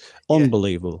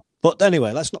 Unbelievable. But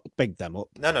anyway, let's not big them up.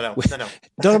 No.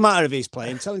 Doesn't matter if he's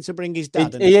playing. Tell him to bring his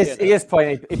dad. He is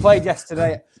playing. He played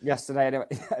yesterday.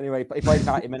 Anyway, he played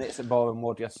 90 minutes at Boreham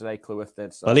Wood yesterday. Cleworth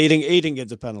did. So. Well, he didn't give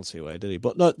the penalty away, did he?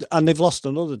 But no, and they've lost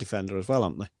another defender as well,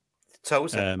 haven't they?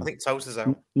 Tozer. I think Tozer's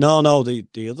out. No,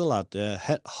 the other lad,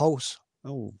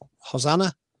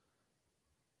 Hosanna.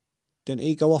 Didn't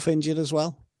he go off injured as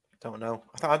well? Don't know.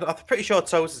 I'm pretty sure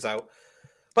Tozer's out.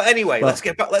 But anyway, let's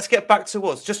get back to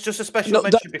us. Just a special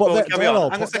mention before we carry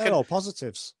on. They're all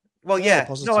positives. Well, yeah.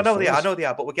 No, I know they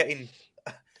are, but we're getting...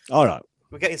 All right.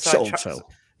 We're getting sidetracked.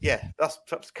 Yeah,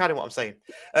 that's kind of what I'm saying.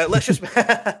 Let's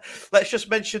just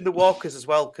mention the Walkers as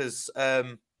well, because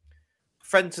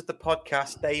friends of the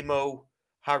podcast, Damo,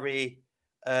 Harry,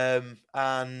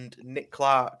 and Nick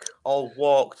Clark all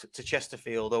walked to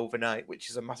Chesterfield overnight, which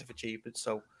is a massive achievement.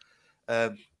 So,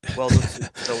 well done to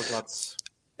those lads.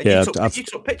 And you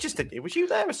took pictures, didn't you? Was you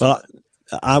there or something?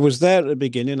 Well, I was there at the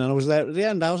beginning and I was there at the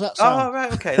end. How's that sound? Oh,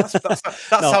 right, okay. That sounds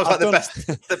like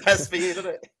the best for you,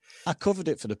 doesn't it? I covered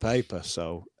it for the paper,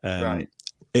 so right.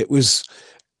 It was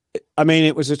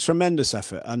a tremendous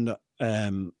effort, and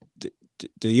the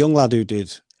young lad who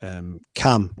did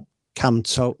Cam, not Cam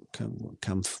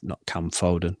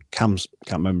Foden. Can't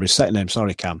remember his second name.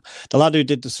 Sorry, Cam. The lad who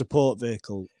did the support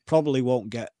vehicle probably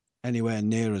won't get anywhere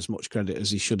near as much credit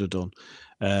as he should have done.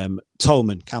 Cam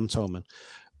Toman.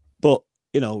 But,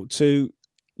 to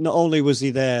not only was he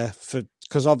there for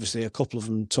because obviously a couple of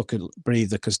them took a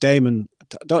breather because Damon,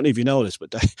 I don't know if you know this,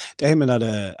 but Damon had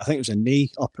I think it was a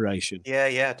knee operation.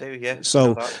 Yeah, I do. Yeah.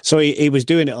 So he was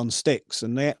doing it on sticks,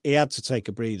 and he had to take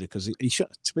a breather because he should.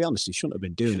 To be honest, he shouldn't have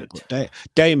been doing it. But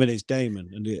Damon is Damon,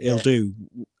 and he'll do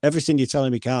everything you tell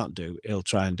him he can't do. He'll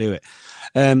try and do it.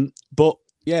 But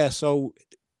yeah, so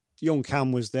young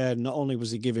Cam was there. Not only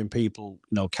was he giving people,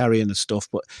 carrying the stuff,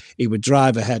 but he would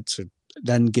drive ahead to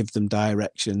then give them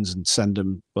directions and send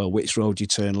them, which road you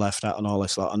turn left at and all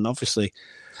this lot. And obviously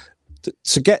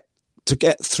to get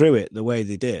through it the way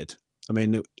they did, I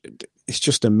mean, it's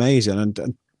just amazing.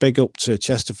 And big up to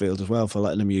Chesterfield as well for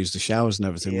letting them use the showers and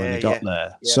everything when they got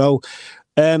there. Yeah. So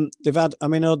they've had, I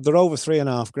mean, they're over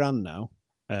 $3,500 now.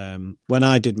 When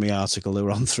I did my article, they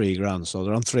were on $3,000, so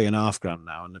they're on $3,500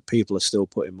 now, and the people are still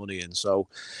putting money in. So,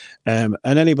 and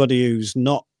anybody who's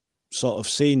not sort of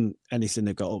seen anything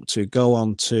they got up to, go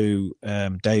on to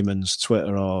Damon's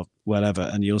Twitter or whatever,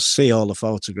 and you'll see all the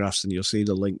photographs and you'll see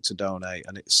the link to donate.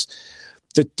 And it's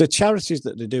the charities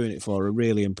that they're doing it for are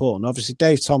really important. Obviously,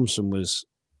 Dave Thompson was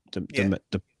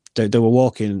they were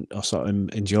walking sort of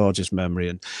in George's memory,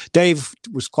 and Dave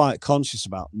was quite conscious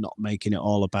about not making it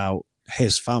all about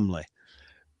his family,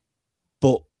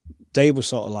 but they were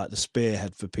sort of like the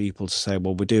spearhead for people to say,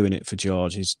 well, we're doing it for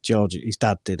George. His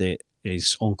dad did it,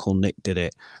 his uncle Nick did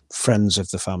it, friends of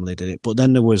the family did it. But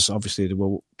then there was obviously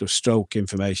the stroke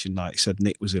information, like I said,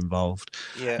 Nick was involved.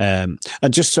 And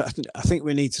just I think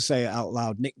we need to say it out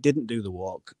loud, Nick didn't do the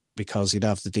walk because he'd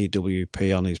have the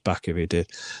DWP on his back if he did.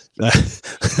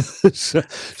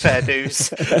 Fair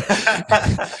dues.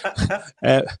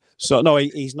 So no,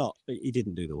 he's not. He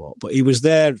didn't do the walk, but he was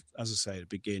there, as I say, at the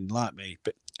beginning, like me.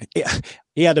 But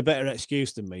he had a better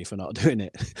excuse than me for not doing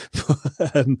it.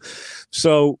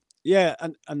 So yeah,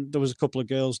 and there was a couple of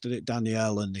girls did it,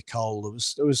 Danielle and Nicole.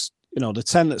 There was the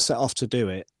 10 that set off to do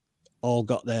it all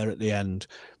got there at the end.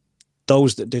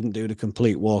 Those that didn't do the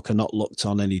complete walk are not looked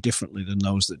on any differently than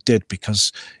those that did,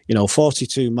 because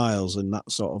 42 miles and that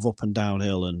sort of up and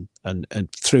downhill and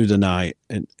through the night,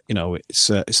 and it's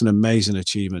an amazing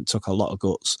achievement. Took a lot of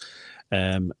guts,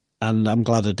 and I'm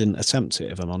glad I didn't attempt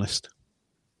it, if I'm honest.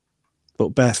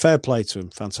 But fair play to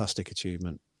him, fantastic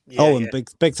achievement.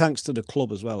 Big thanks to the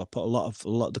club as well. The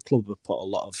club have put a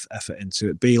lot of effort into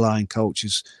it. Beeline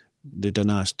coaches did a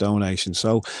nice donation.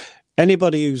 So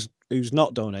anybody who's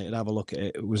not donated, have a look at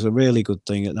it. It was a really good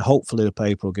thing, and hopefully the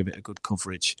paper will give it a good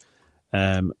coverage.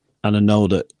 And I know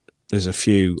that there's a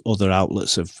few other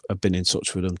outlets have been in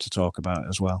touch with them to talk about it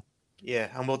as well. Yeah,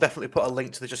 and we'll definitely put a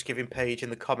link to the Just Giving page in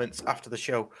the comments after the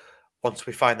show once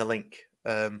we find the link.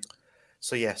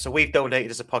 So we've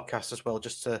donated as a podcast as well,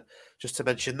 just to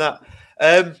mention that.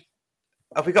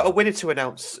 Have we got a winner to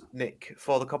announce, Nick,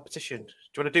 for the competition? Do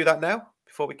you want to do that now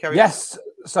before we carry on? Yes.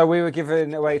 So we were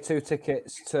giving away 2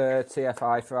 tickets to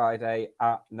TFI Friday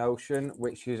at Notion,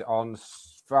 which is on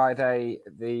Friday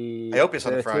the. I hope it's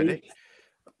 13th. On a Friday.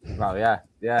 Well,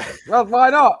 yeah. Well, why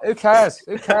not? Who cares?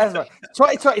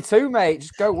 2022, mate.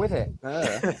 Just go with it.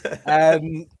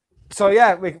 So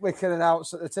yeah, we can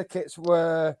announce that the tickets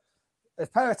were. A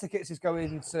pair of tickets is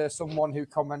going to someone who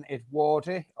commented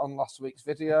Wardy on last week's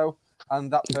video,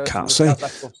 and that person was Gaz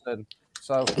Eccleston.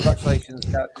 So congratulations,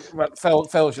 Gaz.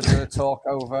 Phil's just going to talk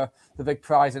over the big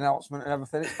prize announcement and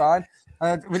everything. It's fine.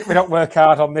 We don't work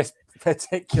hard on this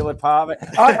particular part of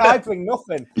it. I bring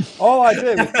nothing. All I do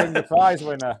is bring the prize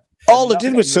winner. All I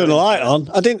did was turn the light on.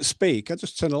 I didn't speak. I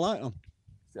just turned the light on.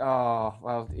 Oh,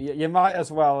 well, you might as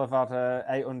well have had a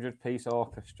 800-piece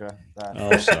orchestra there.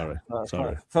 Oh,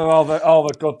 sorry. For all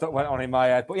the good that went on in my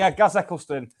head. But yeah, Gaz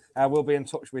Eccleston will be in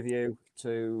touch with you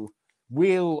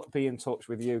We'll be in touch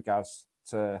with you, Gaz,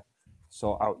 to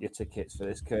sort out your tickets for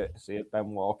this courtesy of Ben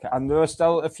Walker. And there are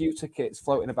still a few tickets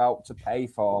floating about to pay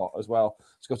for as well.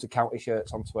 So go to County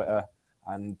Shirts on Twitter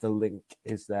and the link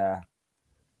is there.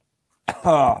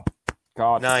 Oh,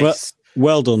 God. Nice.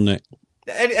 Well done, Nick.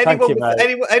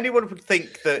 Anyone would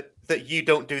think that you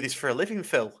don't do this for a living,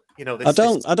 Phil. I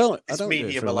don't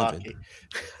media malarkey.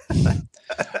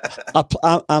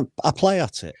 I play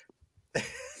at it.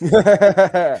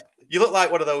 You look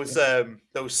like one of those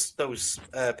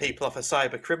people off a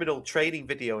cyber criminal training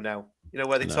video now.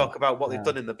 Where they talk about what they've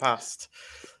done in the past.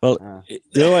 Well, you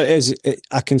know what it is?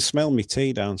 I can smell my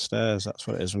tea downstairs. That's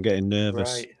what it is. I'm getting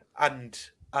nervous. Right,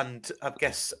 and I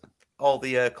guess all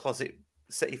the closet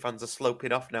City fans are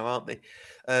sloping off now, aren't they?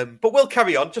 But we'll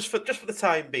carry on just for the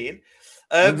time being.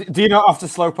 Do you not have to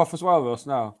slope off as well, Russ?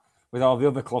 No, with all the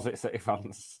other closet City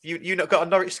fans. You not got a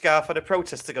Norwich scarf and a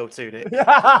protest to go to, Nick?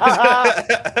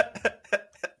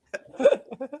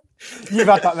 You've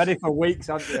had that ready for weeks,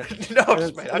 haven't you? No,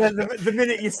 the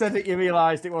minute you said it, you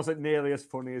realised it wasn't nearly as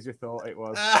funny as you thought it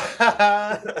was.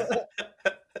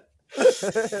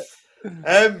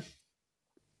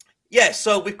 Yeah,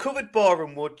 so we've covered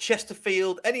Boreham Wood,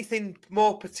 Chesterfield. Anything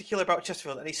more particular about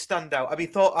Chesterfield? Any standout?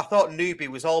 I thought Newby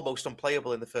was almost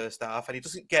unplayable in the first half, and he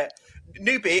doesn't get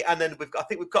Newby. And then I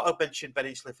think we've got to mention Ben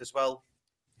Hinchcliffe as well.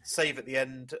 Save at the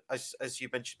end, as you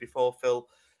mentioned before, Phil.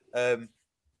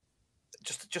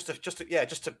 Just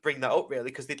to bring that up really,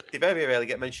 because they very rarely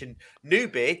get mentioned.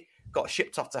 Newby got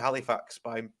shipped off to Halifax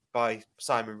by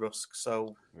Simon Rusk,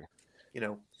 so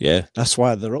Yeah, that's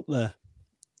why they're up there.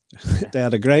 They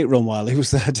had a great run while he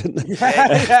was there, didn't they?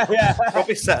 Yeah.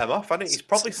 Probably set him off, hasn't he? He's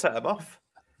probably set him off.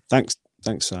 Thanks,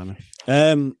 Simon.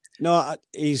 No,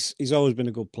 he's always been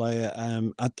a good player.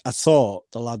 I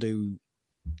thought the lad who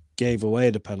gave away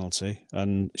the penalty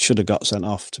and should have got sent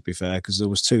off, to be fair, because there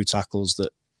was 2 tackles that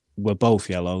were both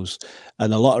yellows,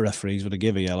 and a lot of referees would have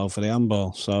given a yellow for the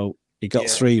handball. So he got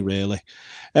 3 really.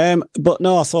 But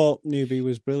no, I thought Newby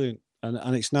was brilliant,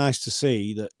 and it's nice to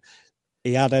see that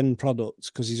he had end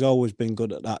products, because he's always been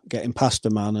good at that, getting past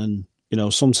a man. And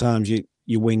sometimes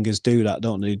your wingers do that,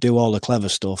 don't they? Do all the clever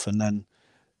stuff, and then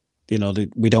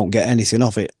we don't get anything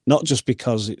off it. Not just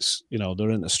because it's they're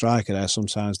in the striker there.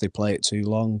 Sometimes they play it too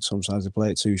long, sometimes they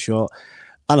play it too short.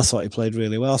 And I thought he played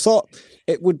really well. I thought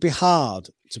it would be hard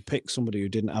to pick somebody who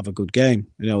didn't have a good game.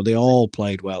 They all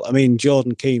played well. I mean,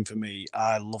 Jordan Keane, for me,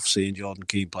 I love seeing Jordan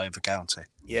Keane playing for County.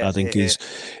 Yeah, I think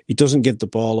he doesn't give the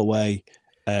ball away.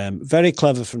 Very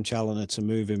clever from Challoner to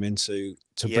move him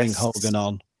bring Hogan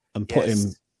on and put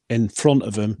him in front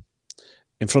of him,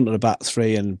 in front of the back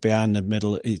 3 and behind the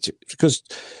middle. Because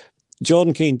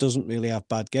Jordan Keane doesn't really have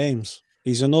bad games.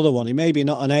 He's another one. He may be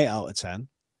not an 8 out of 10,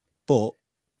 but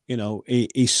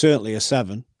he's certainly a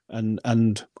 7.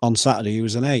 And on Saturday he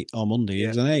was an 8, or Monday he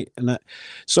was an 8,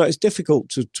 so it's difficult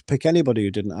to pick anybody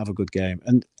who didn't have a good game.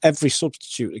 And every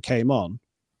substitute that came on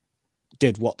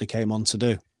did what they came on to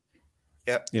do.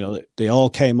 Yeah, they all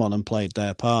came on and played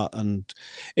their part, and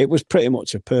it was pretty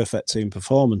much a perfect team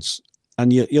performance.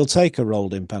 And you'll take a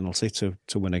rolled-in penalty to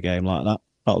win a game like that.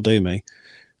 That'll do me.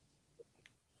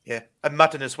 Yeah, and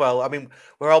Madden as well. I mean,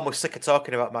 we're almost sick of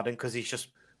talking about Madden because he's just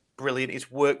brilliant.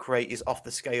 His work rate is off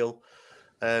the scale.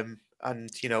 And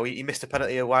he missed a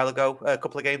penalty a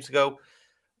couple of games ago,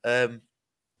 and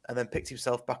then picked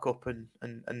himself back up and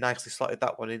nicely slotted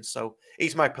that one in. So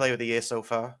he's my player of the year so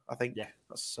far, I think. Yeah,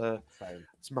 that's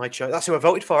my choice. That's who I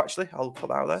voted for, actually. I'll put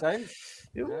that out there. Same.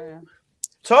 Yeah.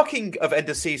 Talking of end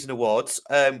of season awards,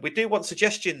 we do want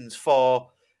suggestions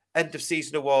for end of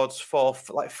season awards for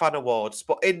like fan awards,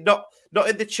 but not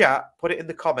in the chat. Put it in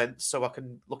the comments so I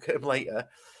can look at them later.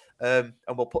 And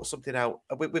we'll put something out.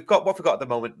 We've got what we've got at the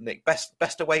moment, Nick.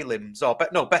 Best away limbs, or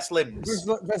best limbs.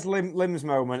 Best limbs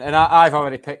moment, and I've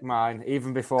already picked mine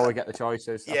even before we get the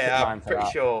choices. I'm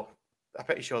pretty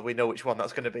sure we know which one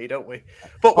that's going to be, don't we?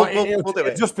 But we'll do it.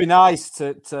 It'd just be nice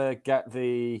to get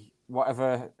the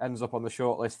whatever ends up on the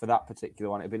shortlist for that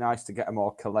particular one. It'd be nice to get them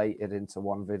all collated into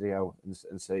one video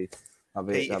and see. That'd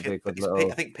be a good little.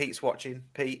 Pete, I think Pete's watching.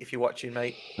 Pete, if you're watching,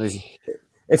 mate.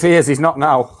 If he is, he's not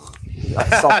now.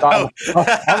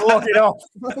 I'm logging off.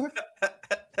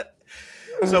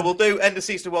 So we'll do end of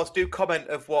season awards. Do comment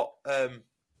of what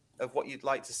you'd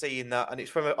like to see in that, and it's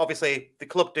from obviously the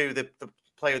club do the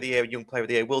player of the year, young player of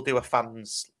the year. We'll do a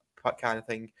fans kind of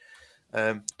thing,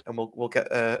 and we'll get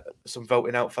some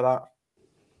voting out for that.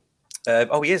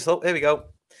 He is. Look, here we go.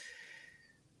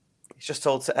 He's just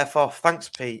told to F off. Thanks,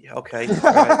 Pete. Okay,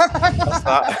 right. That's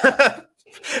that.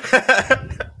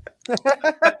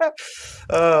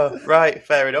 Right,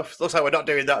 fair enough. Looks like we're not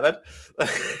doing that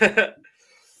then.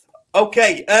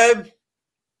 Okay,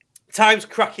 time's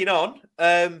cracking on.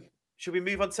 Should we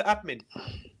move on to admin?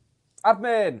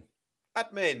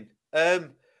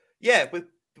 With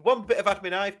one bit of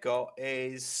admin I've got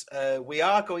is there's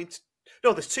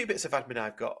 2 bits of admin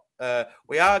I've got.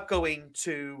 We are going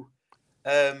to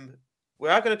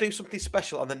do something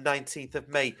special on the 19th of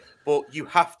May, but you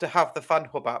have to have the Fan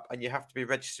Hub app and you have to be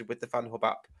registered with the Fan Hub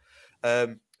app.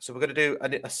 So we're going to do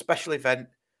a special event,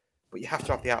 but you have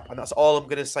to have the app, and that's all I'm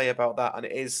going to say about that. And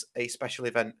it is a special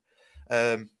event,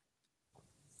 and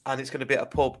it's going to be at a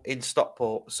pub in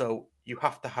Stockport. So you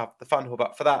have to have the Fan Hub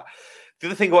app for that. The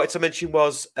other thing I wanted to mention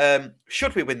was,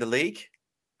 should we win the league,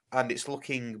 and it's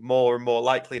looking more and more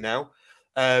likely now,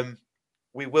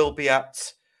 we will be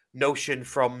at Notion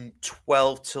from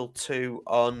 12 till 2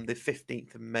 on the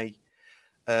 15th of May.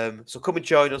 So come and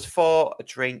join us for a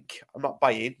drink. I'm not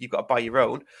buying. You've got to buy your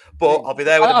own. But I'll be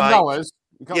there with a mic. Well.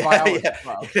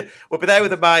 We'll be there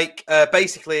with a mic.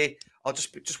 Basically, I'll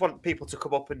just want people to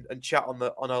come up and chat on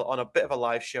a bit of a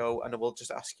live show, and we'll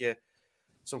just ask you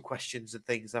some questions and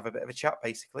things, and have a bit of a chat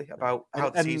basically about how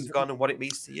the season's gone and what it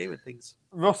means to you and things.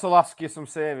 Russ will ask you some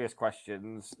serious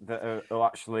questions that will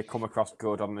actually come across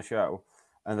good on the show,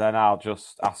 and then I'll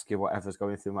just ask you whatever's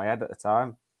going through my head at the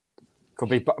time. Could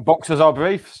be boxers or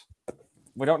briefs.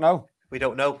 We don't know. We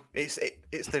don't know. It's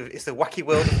the wacky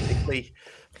world of Nick Lee.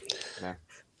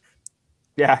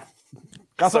 Yeah.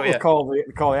 That's what we call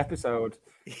the episode.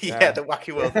 Yeah, the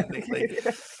wacky world of Nick Lee.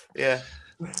 Yeah.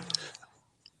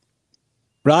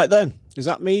 Right then, is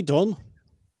that me done?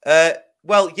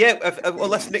 Well, yeah.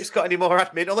 Unless Nick's got any more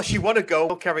admin, unless you want to go,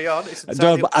 we'll carry on.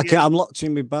 No, but I'm locked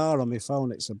in my bar on my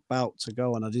phone. It's about to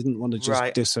go, and I didn't want to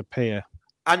just disappear.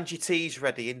 And your tea's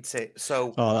ready, isn't it?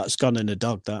 So. Oh, that's gone in the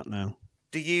dog. That now.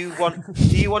 Do you want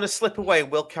to slip away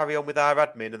and we'll carry on with our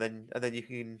admin, and then you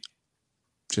can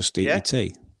just eat your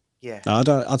tea? Yeah.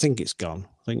 No, I think it's gone.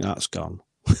 I think that's gone.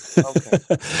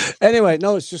 Okay. Anyway,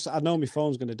 no, it's just I know my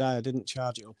phone's going to die. I didn't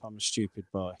charge it up. I'm a stupid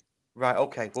boy. Right.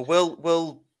 Okay. Well,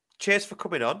 we'll cheers for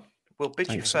coming on. We'll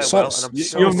bid you farewell.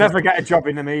 You'll never get a job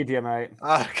in the media, mate.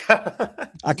 I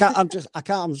can't. I'm just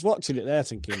watching it there,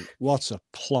 thinking, what a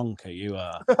plonker you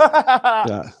are.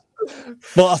 Yeah.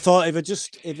 But I thought if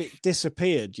it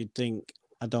disappeared, you'd think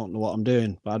I don't know what I'm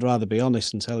doing. But I'd rather be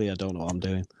honest and tell you I don't know what I'm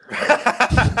doing.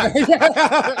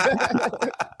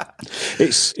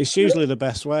 It's usually the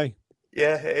best way.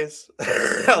 Yeah, it is.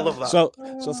 I love that.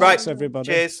 So thanks everybody.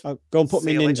 Cheers. I'll go and put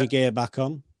my ninja gear back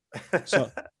on.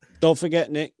 So don't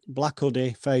forget, Nick, black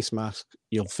hoodie, face mask.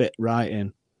 You'll fit right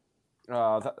in.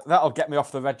 Oh, that'll get me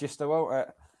off the register, won't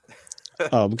it?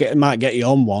 Oh, might get you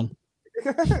on one.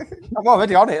 I'm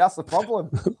already on it. That's the problem.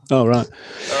 All right.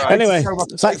 Anyway,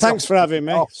 thanks for having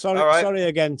me. Sorry, right. Sorry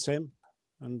again, Tim.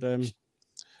 And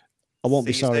I won't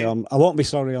be sorry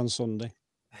on Sunday.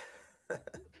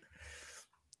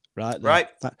 Right. Then. Right.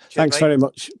 Thanks very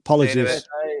much. Apologies.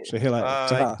 See you later.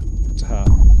 Ta-ta.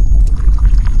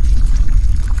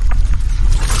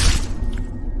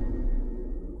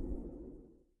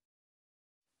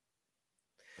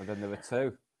 And then there were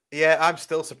two. Yeah, I'm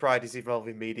still surprised he's involved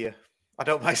in media. I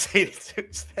don't mind saying it to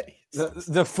his face.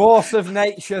 The force of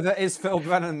nature that is Phil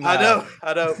Brennan. I know.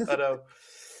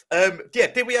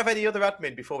 Did we have any other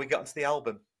admin before we got into the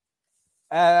album?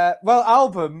 Well,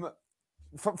 album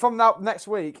from now next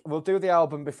week we'll do the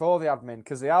album before the admin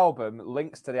because the album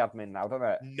links to the admin now, doesn't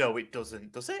it? No, it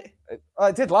doesn't. Does it?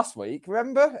 It did last week.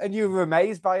 Remember? And you were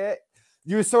amazed by it.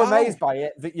 You were so amazed by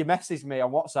it that you messaged me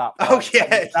on WhatsApp. Oh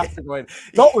yeah, going,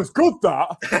 that was good.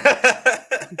 That.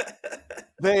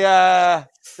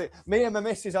 Me and my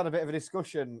missus had a bit of a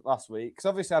discussion last week because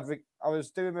obviously I was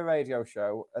doing my radio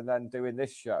show and then doing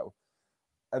this show,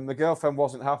 and my girlfriend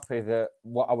wasn't happy that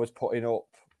what I was putting up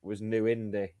was new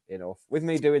indie enough. With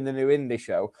me doing the new indie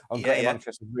show on Greater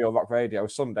Manchester's Real Rock Radio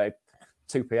Sunday,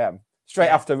 2 p.m. straight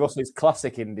after Russell's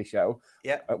classic indie show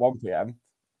at 1 p.m.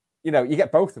 You know, you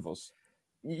get both of us.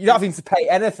 You're not having to pay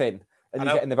anything, and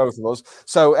you're getting the both of us.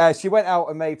 So she went out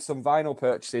and made some vinyl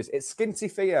purchases. It's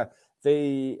Skinty Fear,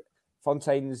 the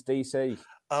Fontaines DC.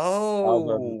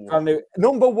 Oh, album.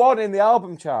 Number one in the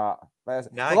album chart. Nice.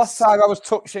 The last time I was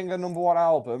touching a number one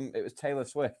album, it was Taylor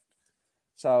Swift.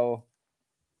 So,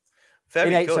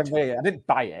 very good. HMV, I didn't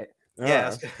buy it.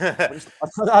 Yeah,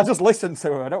 I just listened to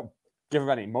her. I don't give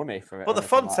her any money for it. But the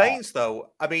Fontaines,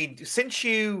 though, I mean, since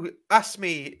you asked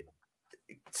me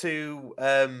to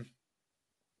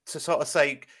sort of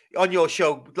say on your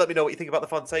show, let me know what you think about the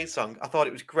Fontaines song. I thought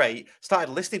it was great.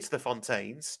 Started listening to the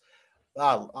Fontaines.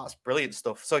 Oh, that's brilliant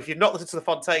stuff. So if you've not listened to the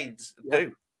Fontaines,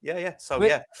 do. Yeah. So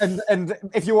And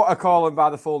if you want to call them by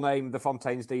the full name, the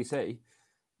Fontaines DC,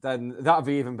 then that'd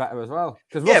be even better as well.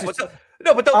 Because I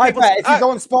bet if you go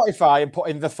on Spotify and put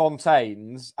in the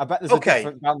Fontaines, I bet there's a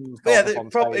different band. Yeah, there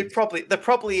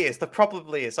probably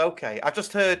is. Okay, I've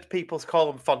just heard people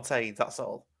call them Fontaines. That's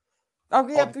all. Oh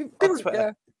yeah,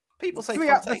 people say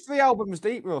three albums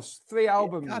deep, Russ. 3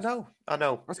 albums. Yeah, I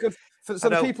know. That's good. So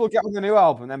the people get on the new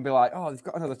album and then be like, oh, they've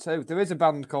got another 2. There is a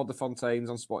band called the Fontaines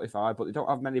on Spotify, but they don't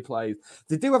have many plays.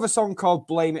 They do have a song called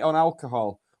 "Blame It on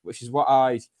Alcohol," which is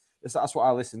that's what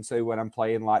I listen to when I'm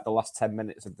playing like the last 10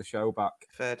 minutes of the show back.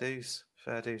 Fair dues.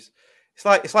 It's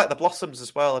like the Blossoms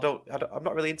as well. I'm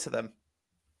not really into them.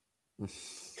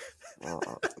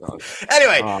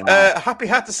 Anyway, Happy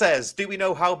Hatter says, do we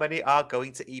know how many are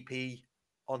going to EP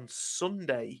on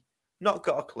Sunday? Not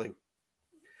got a clue.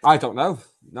 I don't know.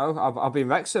 No, I'll be in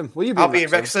Wrexham. Will you be? I'll be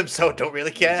in Wrexham, so don't really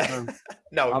care.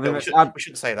 No, we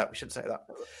shouldn't say that. We shouldn't say that.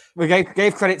 We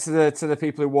gave credit to the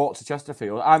people who walked to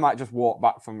Chesterfield. I might just walk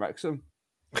back from Wrexham.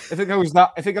 If it goes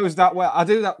that way, I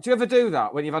do that. Do you ever do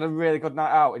that when you've had a really good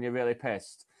night out and you're really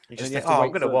pissed? You just think, I'm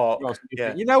going to walk.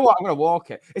 Yeah. You know what? I'm going to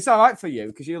walk it. It's all right for you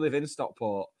because you live in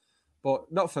Stockport,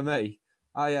 but not for me.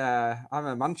 I'm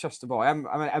a Manchester boy. I'm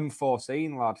an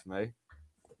M14 lad, me,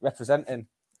 representing.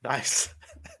 Nice.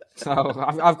 So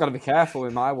I've got to be careful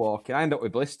with my walking. I end up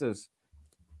with blisters.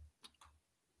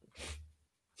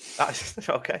 That's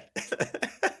okay.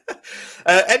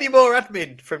 Any more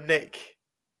admin from Nick?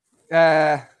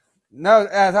 No,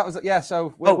 that was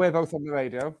So we're both on the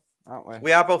radio, aren't we?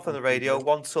 We are both on the radio.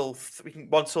 1 till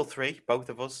 3, both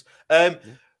of us.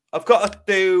 I've got to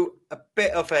do a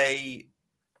bit of a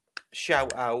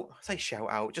shout out. I say shout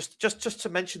out, just to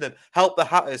mention them. Help the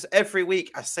Hatters. Every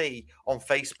week I see on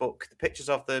Facebook the pictures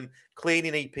of them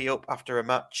cleaning EP up after a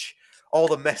match. All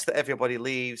the mess that everybody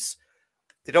leaves.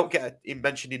 They don't get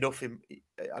mentioned enough,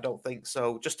 I don't think.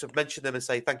 So just to mention them and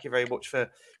say thank you very much for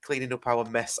cleaning up our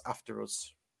mess after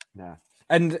us. Yeah.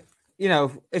 And,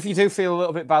 if you do feel a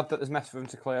little bit bad that there's mess for them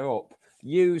to clear up,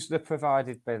 use the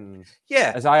provided bins.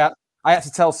 Yeah. As I had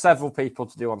to tell several people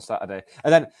to do on Saturday.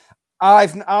 And then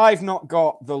I've not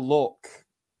got the look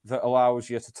that allows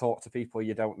you to talk to people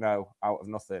you don't know out of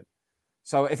nothing.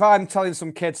 So if I'm telling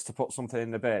some kids to put something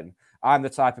in the bin, I'm the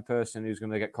type of person who's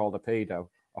going to get called a pedo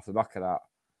off the back of that.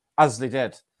 As they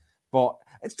did, but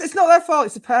it's not their fault.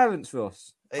 It's the parents,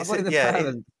 Russ. It's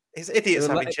idiots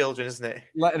having children, isn't it?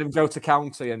 Letting them go to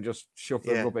county and just shove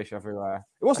the rubbish everywhere.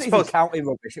 It wasn't even county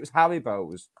rubbish; it was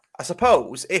Haribo's. I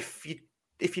suppose if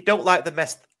you don't like the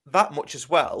mess that much as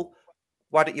well,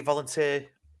 why don't you volunteer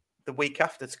the week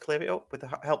after to clear it up with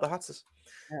Help the Hatters?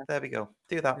 Yeah. There we go.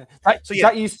 Do that. Yeah.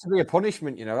 That used to be a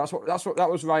punishment, That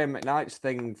was Ryan McKnight's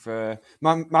thing for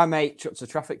my mate. Chucked a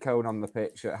traffic cone on the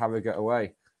pitch at Harrogate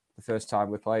away. The first time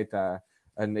we played there,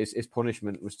 and his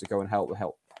punishment was to go and help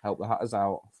the Hatters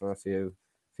out for a few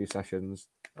sessions.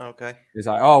 Okay. He's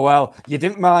like, oh well, you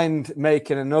didn't mind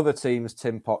making another team's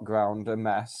tin pot ground a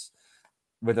mess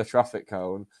with a traffic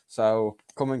cone, so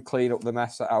come and clean up the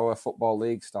mess at our Football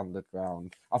League standard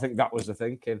ground. I think that was the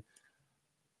thinking.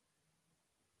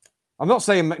 I'm not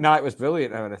saying McKnight was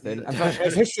brilliant or anything.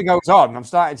 As history goes on, I'm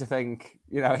starting to think,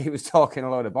 he was talking a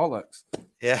load of bollocks.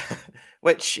 Yeah,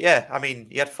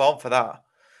 he had form for that,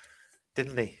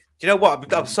 didn't he? Do you know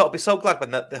what? I'm so glad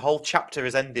when the whole chapter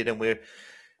has ended and we're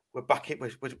back.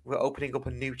 We're opening up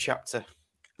a new chapter.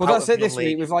 Well, that's it this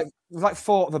week. We've like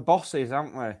fought the bosses,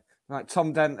 haven't we? Like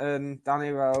Tom Denton,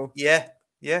 Danny Rowe. Yeah.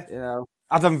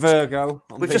 Adam Virgo.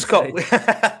 We've just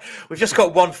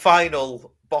got one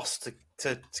final boss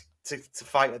to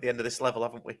fight at the end of this level,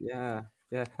 haven't we? Yeah.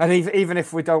 And even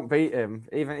if we don't beat him,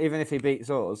 even if he beats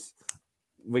us,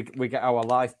 we get our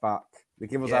life back. They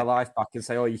give us our life back and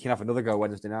say, "Oh, you can have another go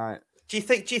Wednesday night." Do you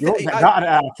think you won't get that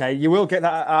at Arcade? You will get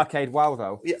that at Arcade WoW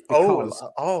though. Yeah.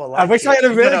 I wish I had a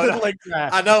really good link there.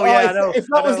 I know. Yeah, I know. If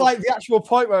that was like the actual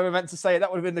point where we meant to say it,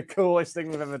 that would have been the coolest thing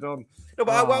we've ever done. No,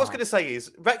 but what I was going to say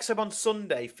is Wrexham on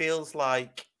Sunday feels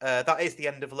like that is the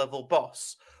end of level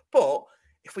boss. But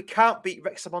if we can't beat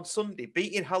Wrexham on Sunday,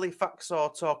 beating Halifax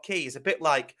or Torquay is a bit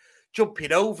like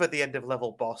jumping over the end of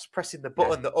level boss, pressing the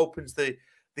button that opens the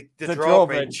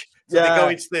drawbridge. So they go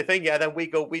into the thing, then we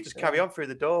just carry on through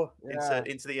the door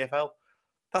into the EFL.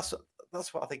 That's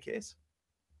what I think it is.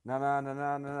 No.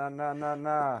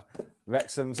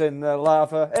 Wrexham's in the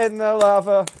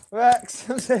lava.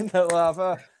 Wrexham's in the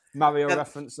lava. Mario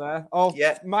reference there. Oh,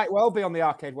 yeah. Might well be on the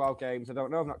Arcade WoW games. I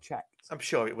don't know. I've not checked. I'm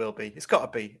sure it will be. It's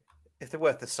got to be. If they're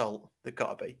worth the salt, they've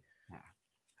got to be. Yeah.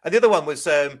 And the other one was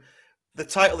the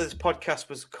title of this podcast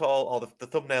was called, or the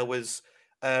thumbnail was,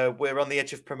 "We're on the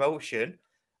edge of promotion,"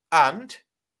 and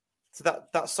so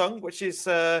that song, which is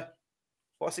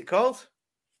what's it called?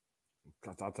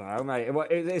 I don't know, mate.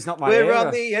 It's not my. We're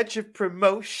on the edge of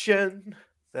promotion.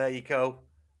 There you go.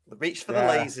 Reach for the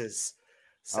lasers.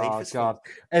 Safe as God.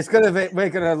 It's gonna be.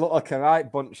 We're gonna look like a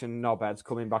right bunch of knobheads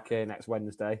coming back here next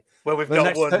Wednesday. Well, we've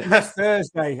got one next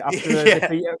Thursday after a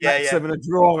defeat at Wrexham and a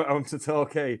draw at home to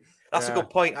Torquay. That's a good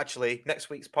point, actually.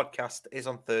 Next week's podcast is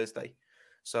on Thursday.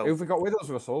 So who have we got with us,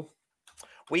 Russell?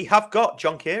 We have got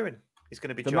John Kieran. He's going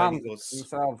to be joining us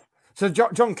himself. So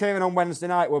John Kieran on Wednesday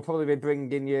night will probably be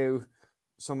bringing you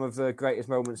some of the greatest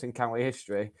moments in county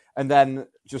history, and then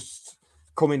just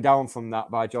coming down from that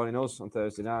by joining us on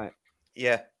Thursday night.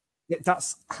 Yeah.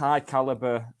 That's high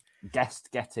caliber guest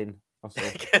getting.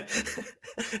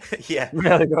 Yeah.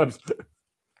 Really good.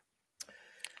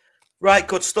 Right,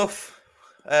 good stuff.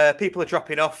 People are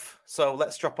dropping off, so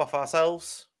let's drop off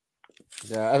ourselves.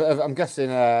 Yeah, I'm guessing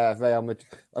Real Madrid.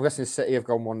 I'm guessing City have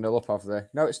gone 1-0 up, have they?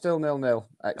 No, it's still 0-0.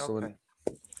 Excellent.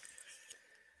 Okay.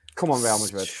 Come on, Real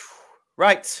Madrid.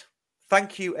 Right.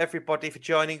 thank you, everybody, for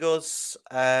joining us.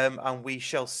 And we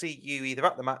shall see you either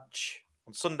at the match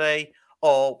on Sunday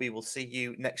or we will see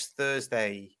you next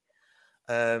Thursday.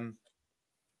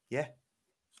 Yeah.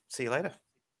 See you later.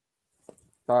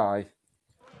 Bye.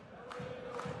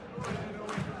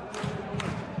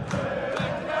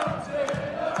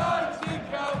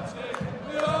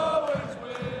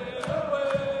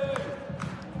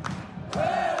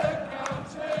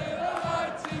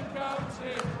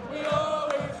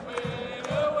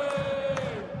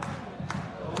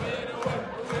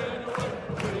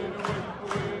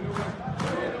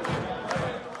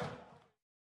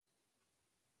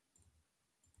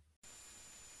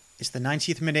 It's the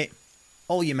 90th minute,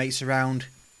 all your mates around,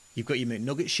 you've got your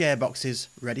McNugget share boxes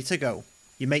ready to go.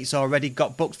 Your mates already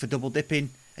got booked for double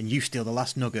dipping, and you steal the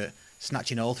last nugget,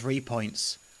 snatching all 3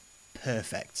 points.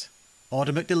 Perfect.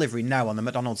 Order McDelivery now on the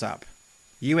McDonald's app.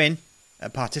 You in?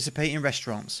 At participating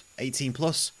restaurants. 18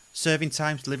 plus, serving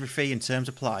times, delivery fee and terms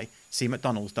apply. See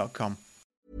mcdonalds.com.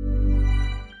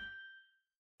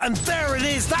 And there it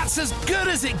is, that's as good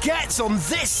as it gets on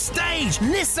this stage.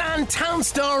 Nissan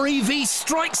Townstar EV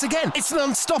strikes again. It's an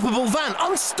unstoppable van,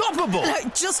 unstoppable.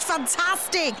 Look, just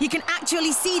fantastic. You can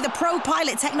actually see the Pro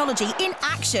Pilot technology in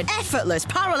action. Effortless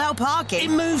parallel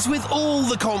parking. It moves with all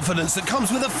the confidence that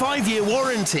comes with a 5-year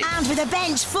warranty. And with a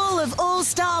bench full of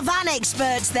all-star van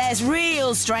experts, there's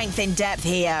real strength in depth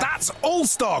here. That's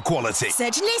all-star quality.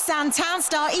 Search Nissan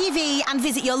Townstar EV and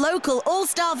visit your local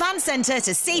all-star van centre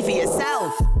to see for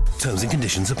yourself. Terms and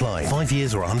conditions apply. 5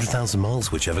 years or 100,000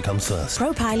 miles, whichever comes first.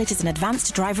 Pro Pilot is an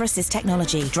advanced driver assist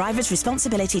technology. Driver's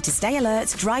responsibility to stay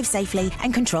alert, drive safely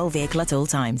and control vehicle at all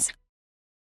times.